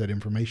 somebody needs that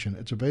information,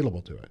 it's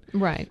available to it.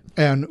 Right.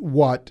 And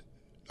what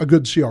a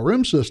good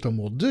CRM system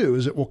will do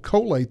is it will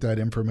collate that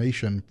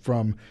information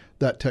from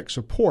that tech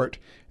support,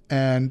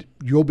 and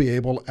you'll be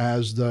able,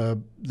 as the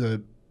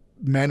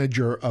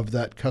manager of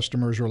that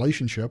customer's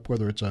relationship,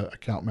 whether it's an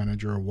account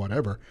manager or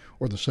whatever,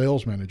 or the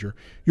sales manager,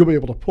 you'll be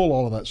able to pull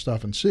all of that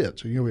stuff and see it.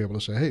 So you'll be able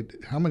to say, hey,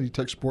 how many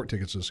tech support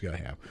tickets does this guy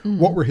have?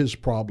 What were his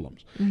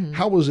problems?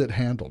 How was it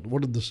handled?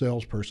 What did the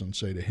salesperson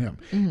say to him?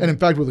 And in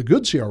fact, with a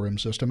good CRM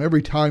system,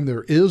 every time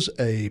there is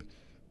a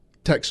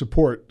tech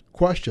support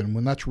question,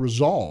 when that's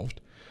resolved,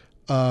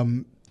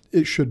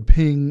 it should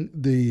ping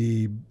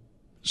the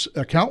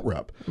account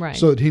rep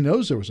so that he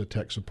knows there was a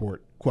tech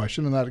support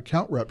question, and that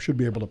account rep should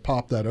be able to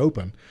pop that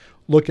open,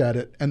 look at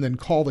it, and then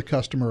call the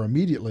customer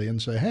immediately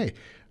and say, hey,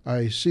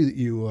 I see that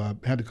you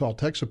had to call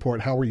tech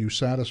support. How were you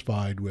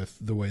satisfied with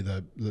the way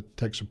the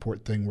tech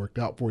support thing worked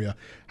out for you?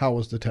 How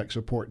was the tech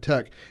support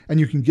tech? And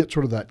you can get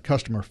sort of that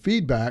customer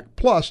feedback.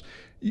 Plus,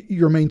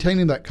 you're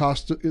maintaining that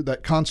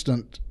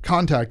constant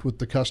contact with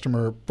the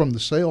customer from the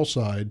sales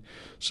side,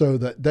 so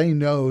that they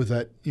know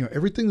that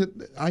everything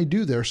that I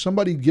do there,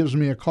 somebody gives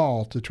me a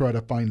call to try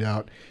to find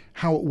out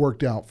how it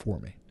worked out for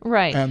me.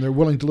 Right. And they're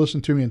willing to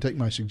listen to me and take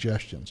my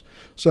suggestions.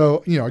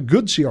 So, a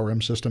good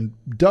CRM system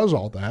does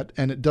all that,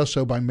 and it does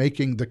so by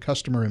making the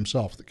customer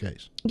himself the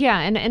case. Yeah,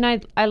 and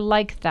I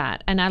like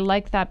that. And I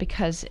like that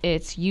because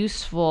it's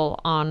useful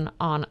on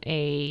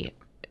a,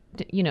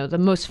 the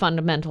most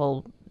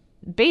fundamental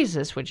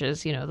basis, which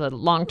is, the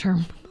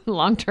long-term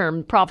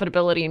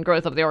profitability and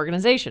growth of the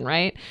organization,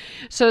 right?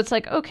 So it's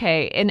like,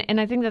 okay, and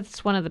I think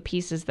that's one of the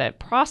pieces that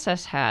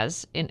Process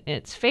has in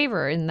its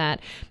favor, in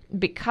that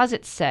because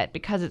it's set,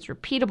 because it's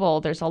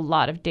repeatable, there's a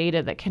lot of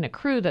data that can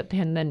accrue that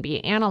can then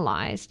be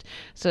analyzed.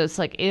 So it's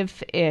like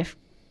if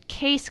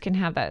Case can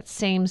have that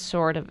same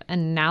sort of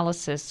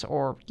analysis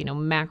or,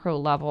 macro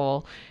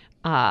level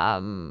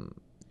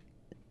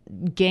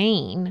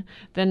gain,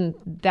 then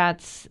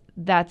that's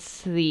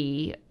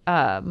the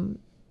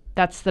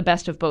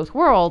best of both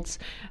worlds.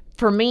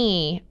 For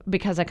me,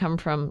 because I come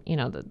from,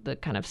 the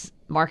kind of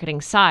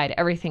marketing side,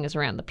 everything is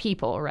around the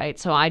people, right?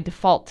 So I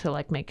default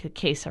to make the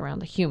case around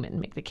the human,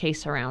 make the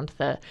case around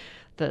the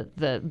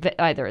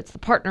either it's the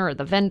partner or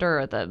the vendor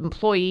or the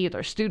employee or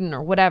the student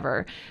or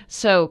whatever.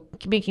 So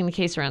making the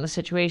case around the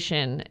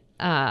situation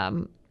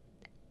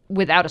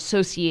without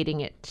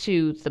associating it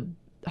to the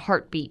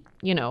heartbeat,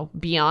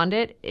 beyond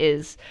it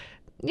is,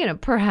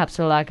 perhaps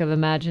a lack of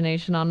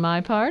imagination on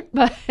my part,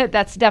 but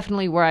that's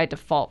definitely where I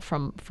default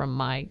from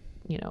my,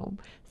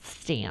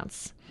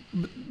 stance.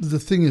 The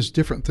thing is,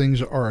 different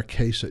things are a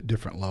case at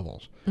different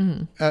levels.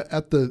 Mm-hmm.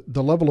 At the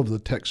level of the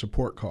tech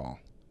support call,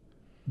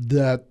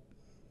 that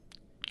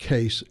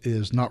case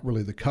is not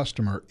really the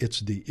customer,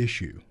 it's the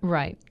issue.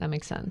 Right. That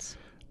makes sense.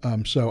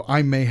 So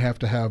I may have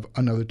to have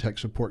another tech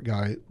support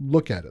guy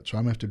look at it. So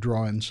I'm going to have to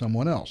draw in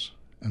someone else.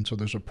 And so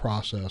there's a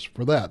process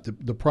for that.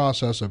 The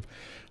process of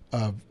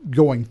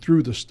going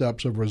through the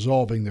steps of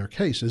resolving their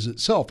case is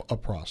itself a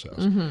process.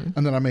 Mm-hmm.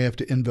 And then I may have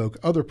to invoke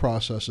other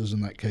processes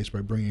in that case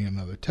by bringing in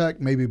another tech,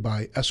 maybe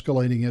by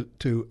escalating it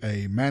to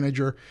a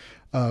manager.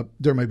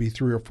 There may be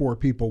 3 or 4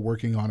 people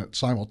working on it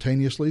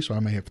simultaneously, so I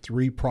may have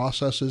 3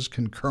 processes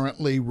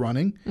concurrently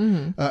running.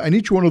 Mm-hmm. And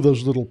each one of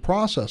those little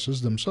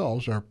processes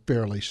themselves are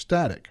fairly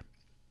static.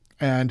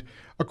 And,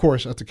 of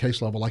course, at the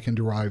case level, I can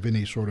derive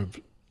any sort of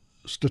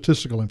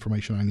statistical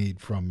information I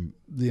need from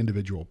the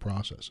individual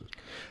processes.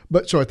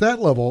 But so at that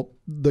level,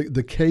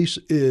 the case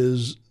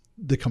is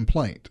the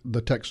complaint,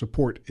 the tech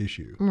support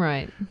issue.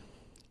 Right.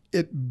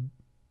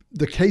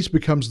 The case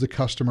becomes the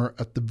customer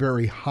at the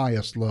very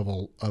highest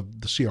level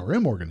of the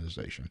CRM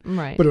organization.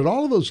 Right. But at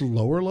all of those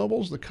lower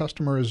levels, the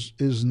customer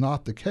is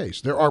not the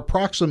case. There are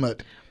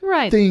proximate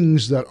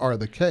things that are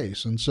the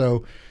case. And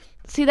so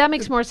see, that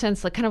makes more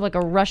sense, kind of like a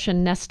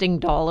Russian nesting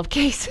doll of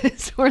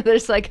cases where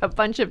there's a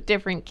bunch of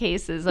different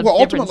cases of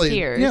different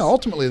tiers. Yeah,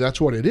 ultimately that's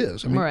what it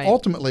is. I mean,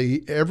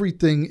 ultimately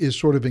everything is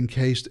sort of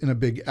encased in a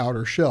big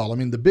outer shell. I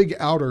mean, the big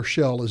outer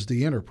shell is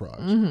the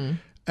enterprise. Mm-hmm.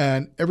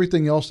 And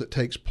everything else that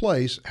takes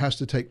place has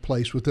to take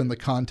place within the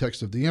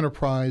context of the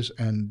enterprise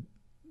and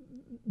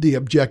the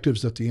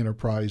objectives that the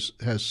enterprise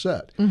has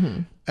set.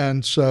 Mm-hmm.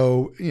 And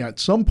so, at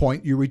some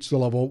point you reach the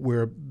level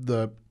where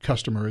the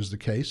customer is the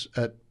case.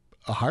 At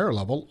a higher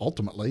level,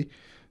 ultimately,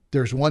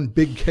 there's one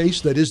big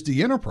case that is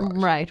the enterprise.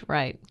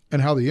 Right. And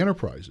how the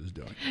enterprise is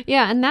doing.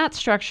 Yeah, and that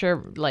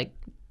structure,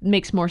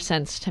 makes more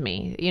sense to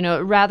me.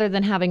 Rather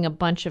than having a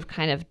bunch of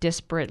kind of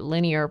disparate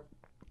linear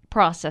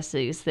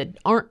processes that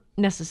aren't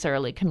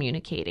necessarily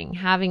communicating,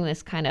 having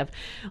this kind of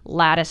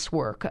lattice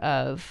work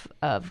of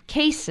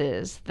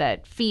cases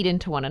that feed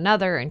into one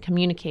another and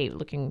communicate,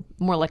 looking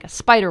more like a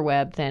spider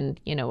web than,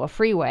 a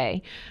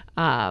freeway.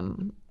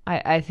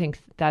 I think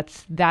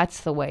that's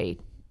the way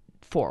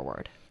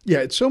forward. Yeah,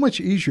 it's so much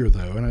easier,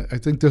 though, and I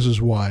think this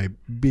is why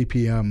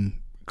BPM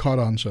caught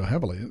on so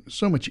heavily. It's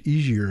so much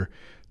easier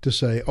to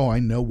say, I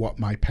know what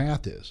my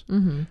path is.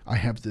 Mm-hmm. I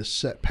have this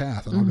set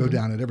path, and I'll go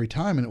down it every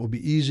time, and it will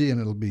be easy, and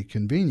it'll be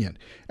convenient.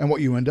 And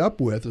what you end up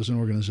with is an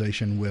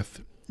organization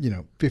with,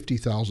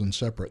 50,000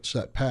 separate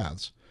set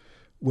paths,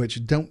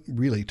 which don't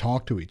really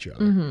talk to each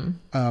other.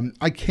 Mm-hmm.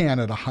 I can,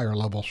 at a higher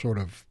level, sort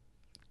of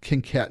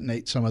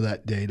concatenate some of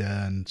that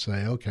data and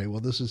say, okay,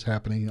 well, this is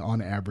happening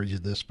on average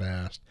this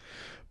fast.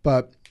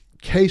 But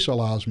case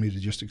allows me to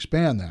just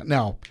expand that.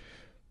 Now,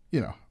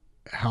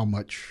 how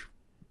much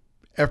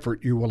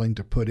effort you're willing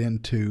to put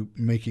into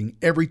making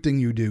everything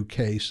you do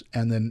case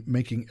and then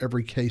making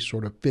every case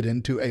sort of fit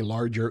into a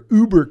larger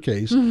Uber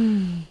case,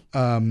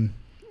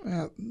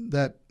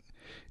 that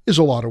is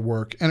a lot of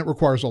work, and it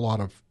requires a lot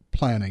of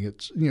planning.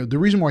 It's, the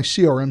reason why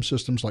CRM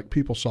systems like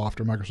PeopleSoft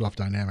or Microsoft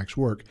Dynamics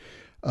work,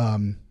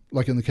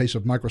 like in the case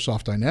of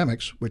Microsoft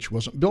Dynamics, which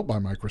wasn't built by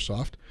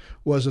Microsoft,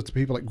 was that the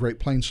people at Great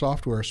Plains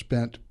Software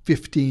spent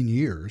 15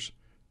 years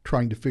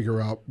trying to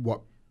figure out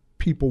what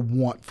people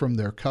want from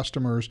their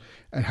customers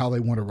and how they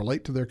want to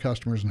relate to their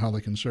customers and how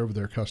they can serve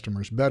their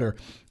customers better.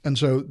 And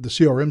so the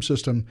CRM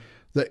system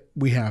that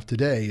we have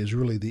today is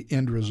really the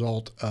end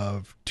result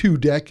of 2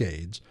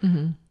 decades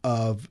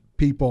of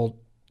people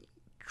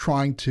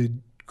trying to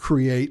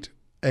create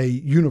a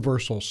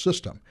universal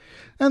system.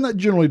 And that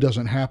generally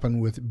doesn't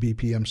happen with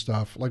BPM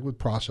stuff, like with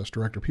Process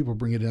Director. People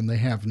bring it in, they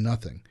have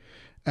nothing.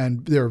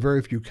 And there are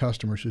very few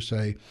customers who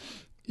say,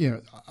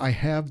 I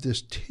have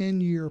this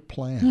 10-year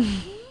plan.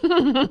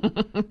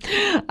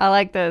 I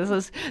like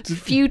those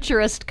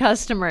futurist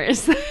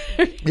customers.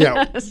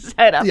 Yeah,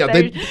 set up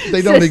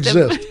they don't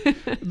exist.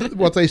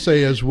 What they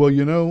say is, well,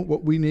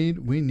 what we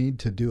need? We need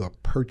to do a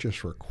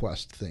purchase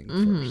request thing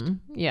first.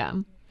 Yeah.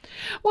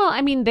 Well,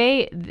 I mean,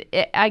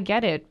 I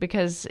get it,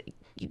 because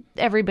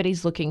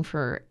everybody's looking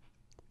for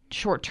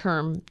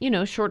short-term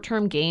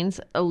gains,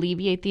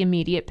 alleviate the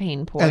immediate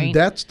pain point. And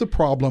that's the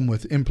problem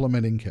with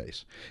implementing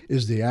Case,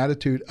 is the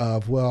attitude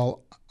of,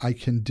 well, I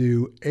can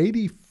do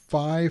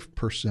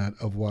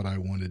 85% of what I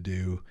want to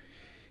do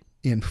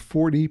in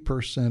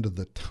 40% of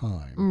the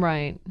time.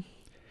 Right.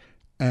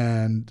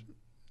 And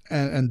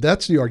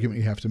that's the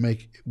argument you have to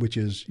make, which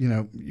is,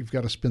 you've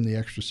got to spend the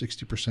extra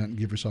 60% and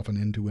give yourself an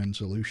end-to-end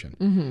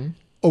solution.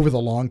 Over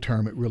the long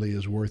term, it really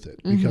is worth it,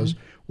 because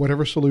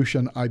whatever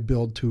solution I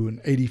build to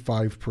an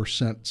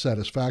 85%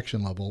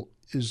 satisfaction level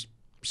is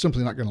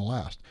simply not going to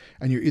last.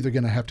 And you're either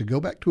going to have to go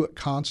back to it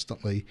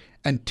constantly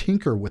and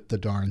tinker with the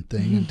darn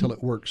thing until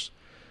it works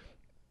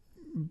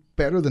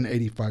better than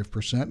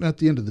 85%. And at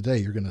the end of the day,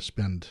 you're going to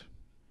spend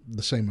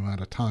the same amount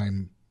of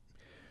time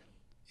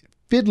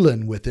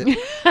fiddling with it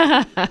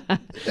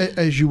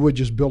as you would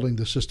just building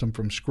the system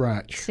from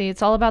scratch. See,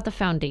 it's all about the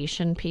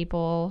foundation,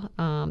 people.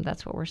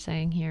 That's what we're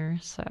saying here.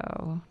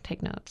 So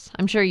take notes.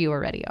 I'm sure you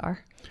already are.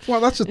 Well,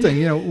 that's the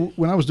thing.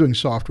 When I was doing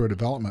software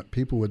development,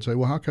 people would say,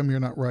 well, how come you're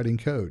not writing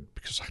code?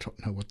 Because I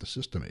don't know what the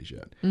system is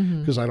yet.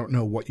 Because I don't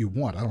know what you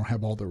want. I don't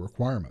have all the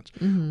requirements.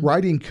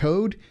 Writing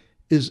code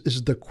is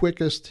the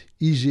quickest,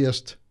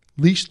 easiest,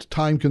 least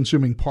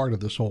time-consuming part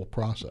of this whole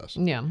process.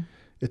 Yeah.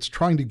 It's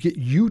trying to get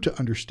you to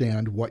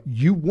understand what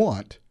you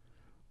want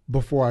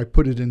before I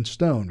put it in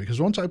stone. Because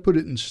once I put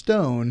it in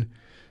stone,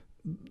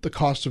 the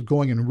costs of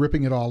going and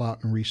ripping it all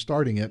out and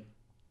restarting it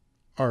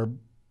are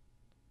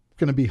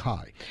going to be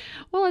high.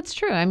 Well, it's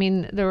true. I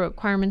mean, the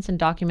requirements and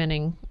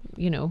documenting,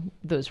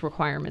 those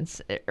requirements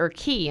are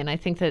key. And I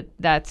think that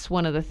that's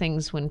one of the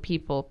things when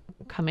people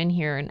come in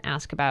here and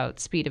ask about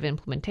speed of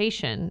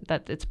implementation,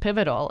 that it's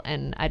pivotal.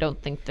 And I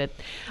don't think that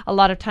a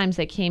lot of times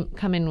they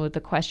come in with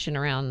a question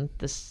around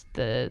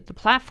the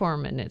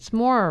platform, and it's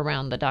more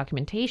around the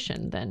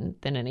documentation than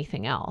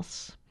anything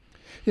else.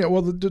 Yeah,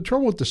 well, the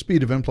trouble with the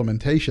speed of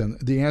implementation,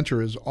 the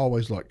answer is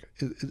always, look,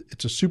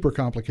 it's a super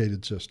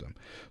complicated system.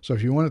 So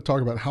if you want to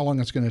talk about how long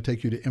it's going to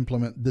take you to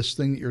implement this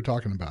thing that you're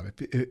talking about,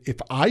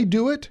 if I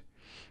do it,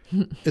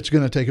 it's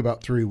going to take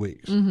about 3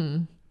 weeks.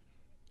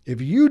 If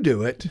you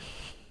do it,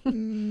 I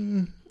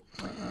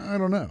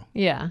don't know.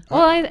 Yeah.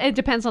 Well, it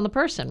depends on the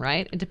person,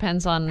 right? It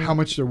depends on how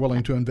much they're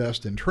willing to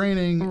invest in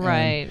training.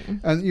 Right.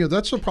 And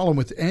that's the problem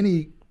with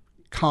any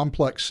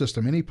complex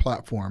system, any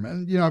platform.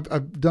 And,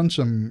 I've done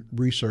some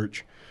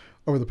research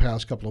over the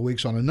past couple of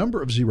weeks on a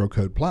number of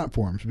zero-code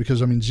platforms,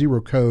 because,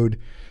 zero code,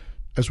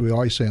 as we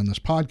always say on this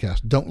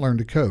podcast, don't learn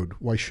to code.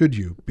 Why should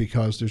you?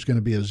 Because there's going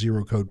to be a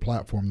zero-code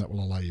platform that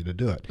will allow you to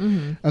do it.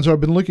 And so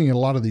I've been looking at a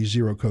lot of these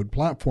zero-code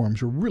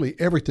platforms where really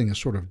everything is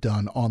sort of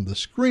done on the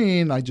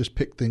screen. I just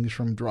pick things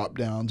from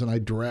drop-downs and I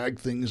drag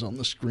things on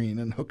the screen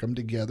and hook them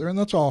together, and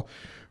that's all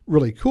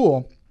really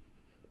cool.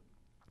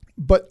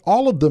 But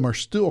all of them are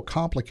still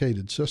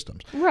complicated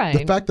systems. Right.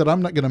 The fact that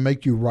I'm not going to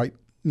make you write,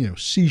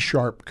 C#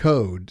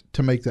 code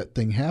to make that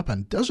thing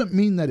happen doesn't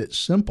mean that it's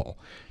simple.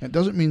 It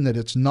doesn't mean that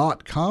it's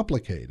not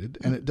complicated,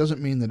 and it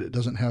doesn't mean that it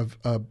doesn't have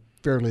a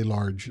fairly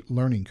large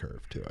learning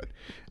curve to it.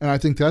 And I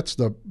think that's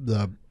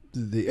the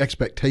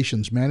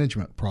expectations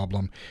management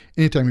problem.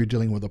 Anytime you're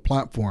dealing with a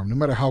platform, no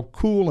matter how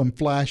cool and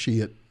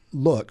flashy it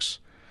looks,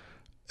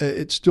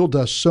 it still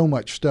does so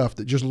much stuff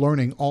that just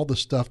learning all the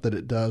stuff that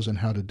it does and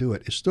how to do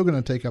it is still going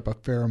to take up a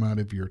fair amount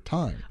of your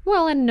time.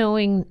 Well, and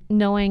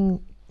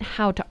knowing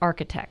how to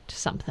architect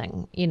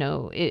something,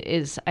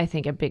 is, I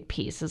think, a big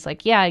piece. It's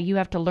like, yeah, you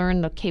have to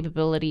learn the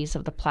capabilities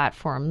of the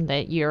platform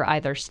that you're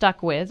either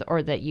stuck with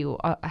or that you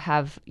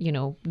have,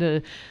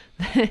 the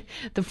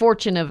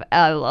fortune of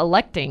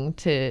electing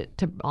to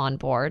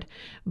onboard.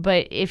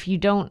 But if you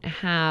don't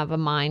have a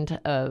mind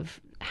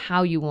of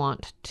how you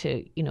want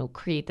to,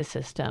 create the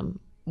system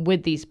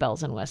with these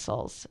bells and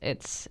whistles,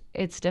 it's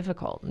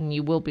difficult, and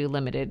you will be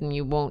limited, and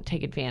you won't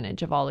take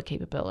advantage of all the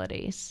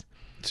capabilities.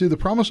 See, the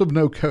promise of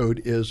no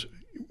code is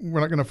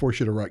we're not going to force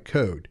you to write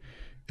code.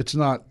 It's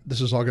not,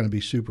 this is all going to be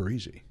super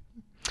easy.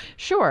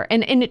 Sure.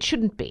 And it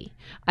shouldn't be,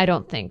 I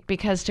don't think,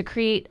 because to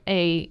create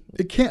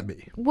it can't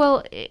be.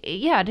 Well,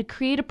 yeah, to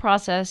create a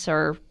process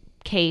or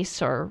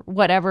case or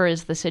whatever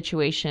is the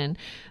situation,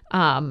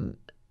 to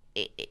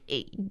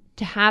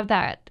have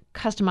that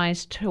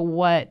customized to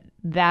what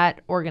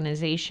that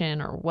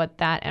organization or what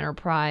that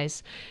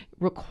enterprise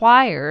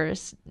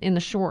requires in the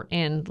short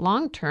and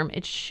long term,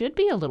 it should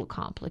be a little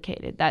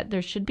complicated. That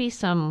there should be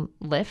some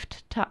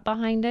lift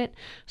behind it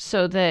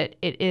so that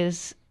it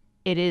is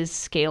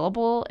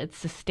scalable, it's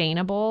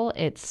sustainable,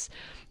 it's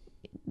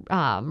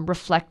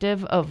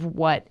reflective of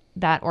what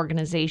that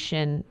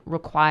organization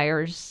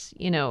requires,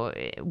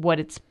 what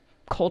its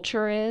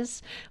culture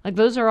is. Like,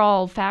 those are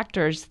all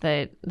factors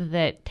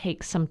that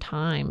take some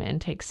time and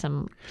take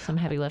some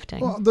heavy lifting.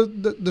 Well,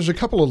 there's a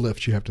couple of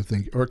lifts you have to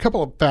think, or a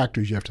couple of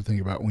factors you have to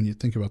think about when you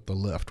think about the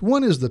lift.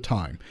 One is the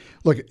time.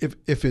 Look,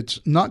 if it's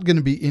not going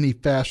to be any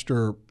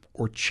faster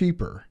or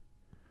cheaper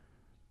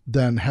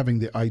than having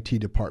the IT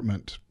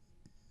department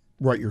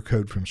write your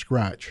code from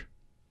scratch,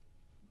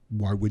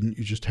 why wouldn't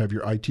you just have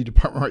your IT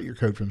department write your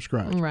code from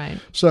scratch? Right.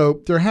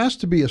 So there has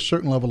to be a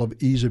certain level of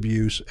ease of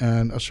use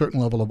and a certain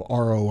level of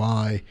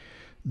ROI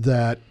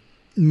that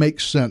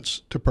makes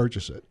sense to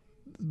purchase it.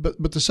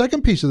 But the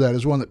second piece of that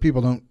is one that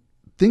people don't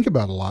think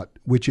about a lot,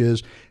 which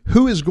is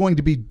who is going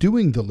to be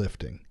doing the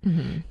lifting.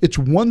 Mm-hmm. It's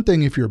one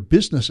thing if your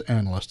business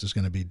analyst is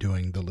going to be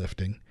doing the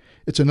lifting.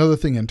 It's another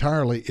thing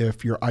entirely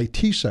if your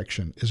IT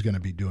section is going to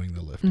be doing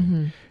the lifting.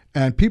 Mm-hmm.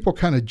 And people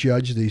kind of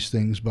judge these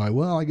things by,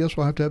 well, I guess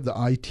we'll have to have the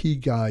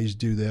IT guys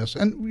do this.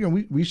 And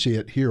we see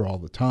it here all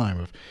the time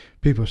of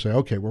people say,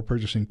 okay, we're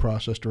purchasing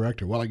process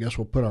director. Well, I guess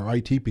we'll put our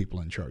IT people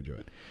in charge of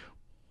it.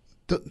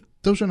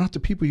 Those are not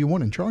the people you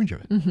want in charge of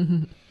it.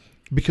 Mm-hmm.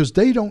 Because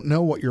they don't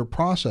know what your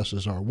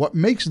processes are. What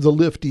makes the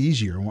lift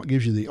easier and what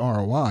gives you the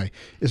ROI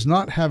is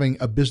not having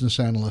a business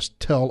analyst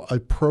tell a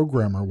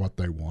programmer what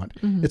they want.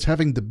 Mm-hmm. It's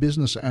having the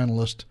business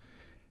analyst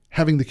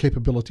having the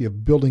capability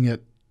of building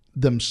it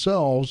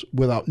themselves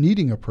without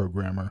needing a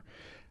programmer.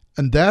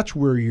 And that's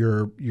where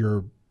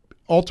you're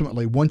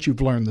ultimately, once you've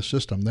learned the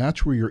system,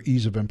 that's where your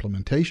ease of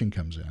implementation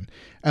comes in.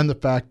 And the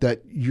fact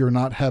that you're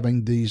not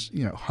having these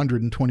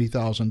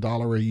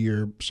 $120,000 a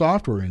year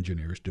software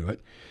engineers do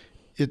it.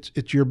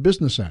 It's your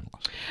business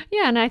analyst.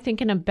 Yeah, and I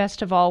think in a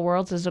best of all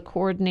worlds is a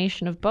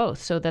coordination of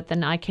both, so that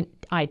then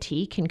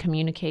IT can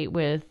communicate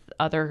with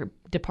other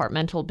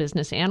departmental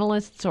business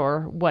analysts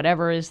or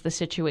whatever is the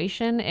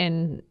situation,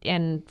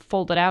 and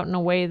fold it out in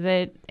a way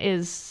that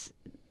is,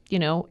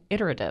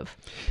 iterative.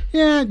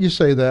 Yeah, you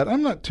say that.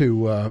 I'm not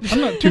too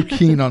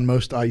keen on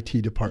most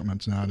IT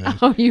departents nowadays.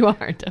 Oh, you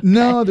aren't? Okay.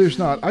 No, there's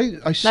not.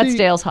 I see. That's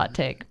Dale's hot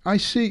take. I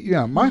see.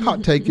 Yeah, my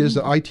hot take is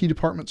that IT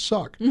departments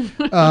suck,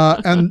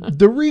 and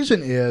the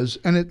reason is,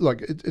 and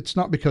it's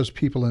not because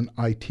people in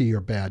IT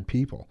are bad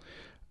people.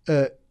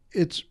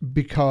 It's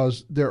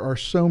because there are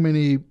so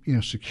many,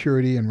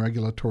 security and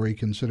regulatory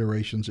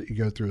considerations that you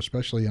go through,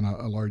 especially in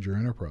a larger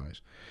enterprise,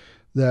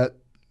 that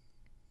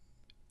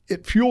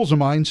it fuels a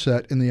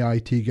mindset in the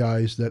IT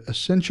guys that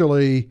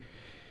essentially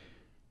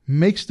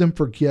makes them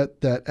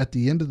forget that at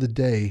the end of the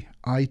day,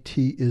 IT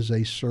is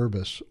a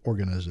service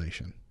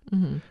organization.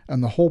 Mm-hmm.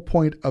 And the whole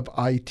point of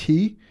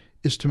IT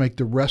is to make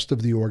the rest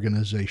of the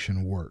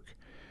organization work.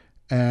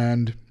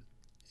 And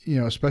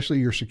especially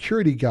your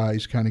security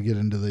guys kind of get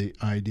into the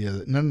idea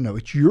that, no,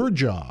 it's your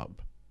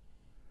job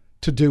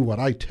to do what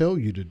I tell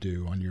you to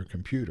do on your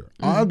computer.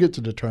 Mm-hmm. I'll get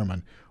to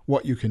determine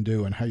what you can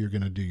do and how you're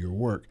going to do your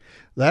work.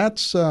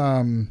 That's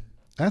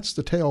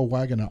the tail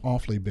wagging an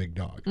awfully big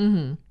dog.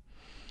 Mm-hmm.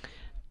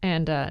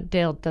 And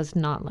Dale does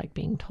not like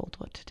being told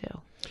what to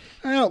do.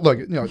 Look,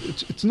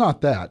 it's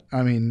not that.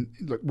 I mean,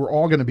 look, we're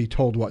all going to be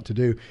told what to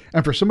do.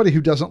 And for somebody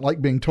who doesn't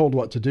like being told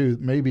what to do,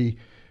 maybe,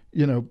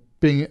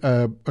 being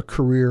a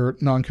career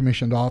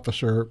non-commissioned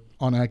officer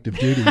on active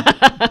duty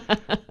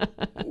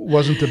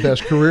wasn't the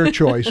best career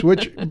choice,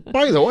 which,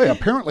 by the way,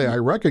 apparently I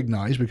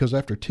recognize because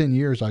after 10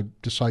 years, I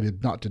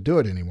decided not to do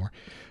it anymore.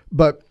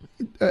 But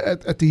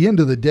at the end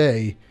of the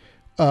day,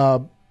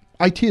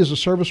 IT is a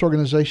service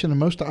organization,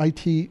 and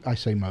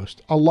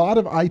a lot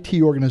of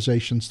IT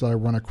organizations that I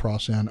run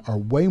across are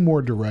way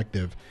more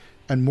directive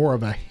and more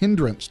of a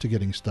hindrance to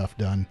getting stuff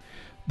done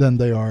than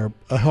they are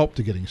a help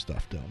to getting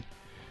stuff done.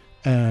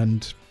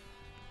 And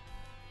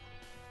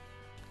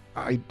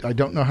I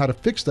don't know how to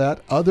fix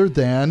that other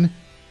than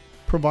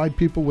provide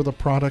people with a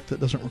product that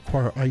doesn't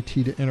require IT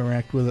to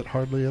interact with it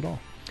hardly at all.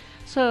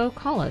 So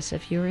call us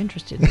if you're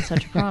interested in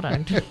such a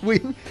product.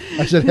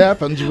 As it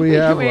happens, we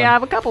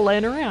have a couple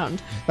laying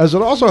around. As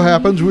it also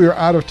happens, we are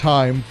out of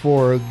time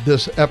for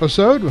this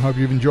episode. We hope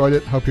you've enjoyed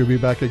it. Hope you'll be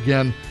back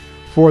again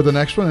for the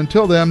next one.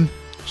 Until then,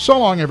 so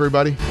long,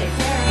 everybody.